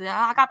fans,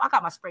 I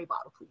got my spray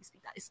bottle. Please be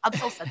nice. I'm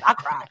so sad.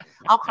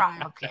 I'll cry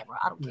on camera.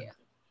 I don't care.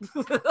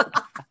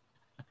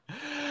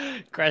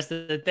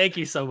 Cresta, thank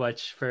you so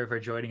much for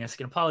joining us.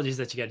 And apologies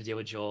that you got to deal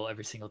with Joel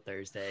every single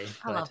Thursday.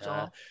 I love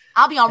Joel.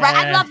 I'll be all right.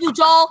 I love you,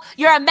 Joel.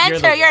 You're a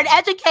mentor. You're an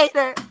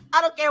educator. I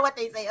don't care what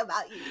they say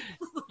about you.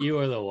 You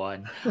are the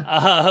one.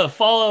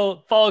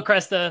 Follow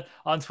Cresta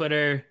on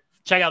Twitter.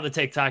 Check out the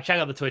TikTok. Check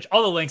out the Twitch.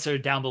 All the links are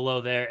down below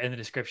there in the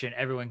description.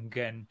 Everyone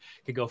can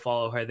go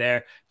follow her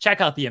there. Check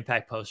out the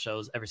Impact post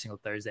shows every single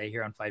Thursday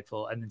here on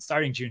Fightful. And then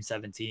starting June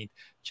 17th,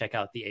 check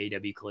out the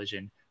AEW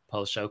Collision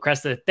post show.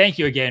 Cresta, thank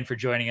you again for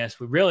joining us.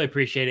 We really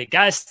appreciate it.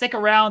 Guys, stick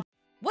around.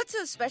 What's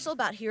so special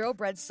about Hero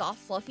Bread's soft,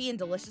 fluffy, and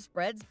delicious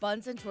breads,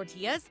 buns, and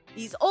tortillas?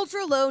 These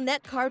ultra-low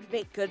net-carb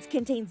baked goods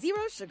contain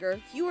zero sugar,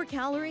 fewer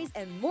calories,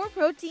 and more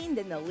protein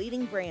than the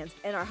leading brands,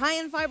 and are high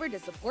in fiber to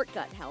support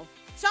gut health.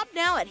 Shop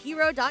now at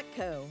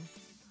hero.co.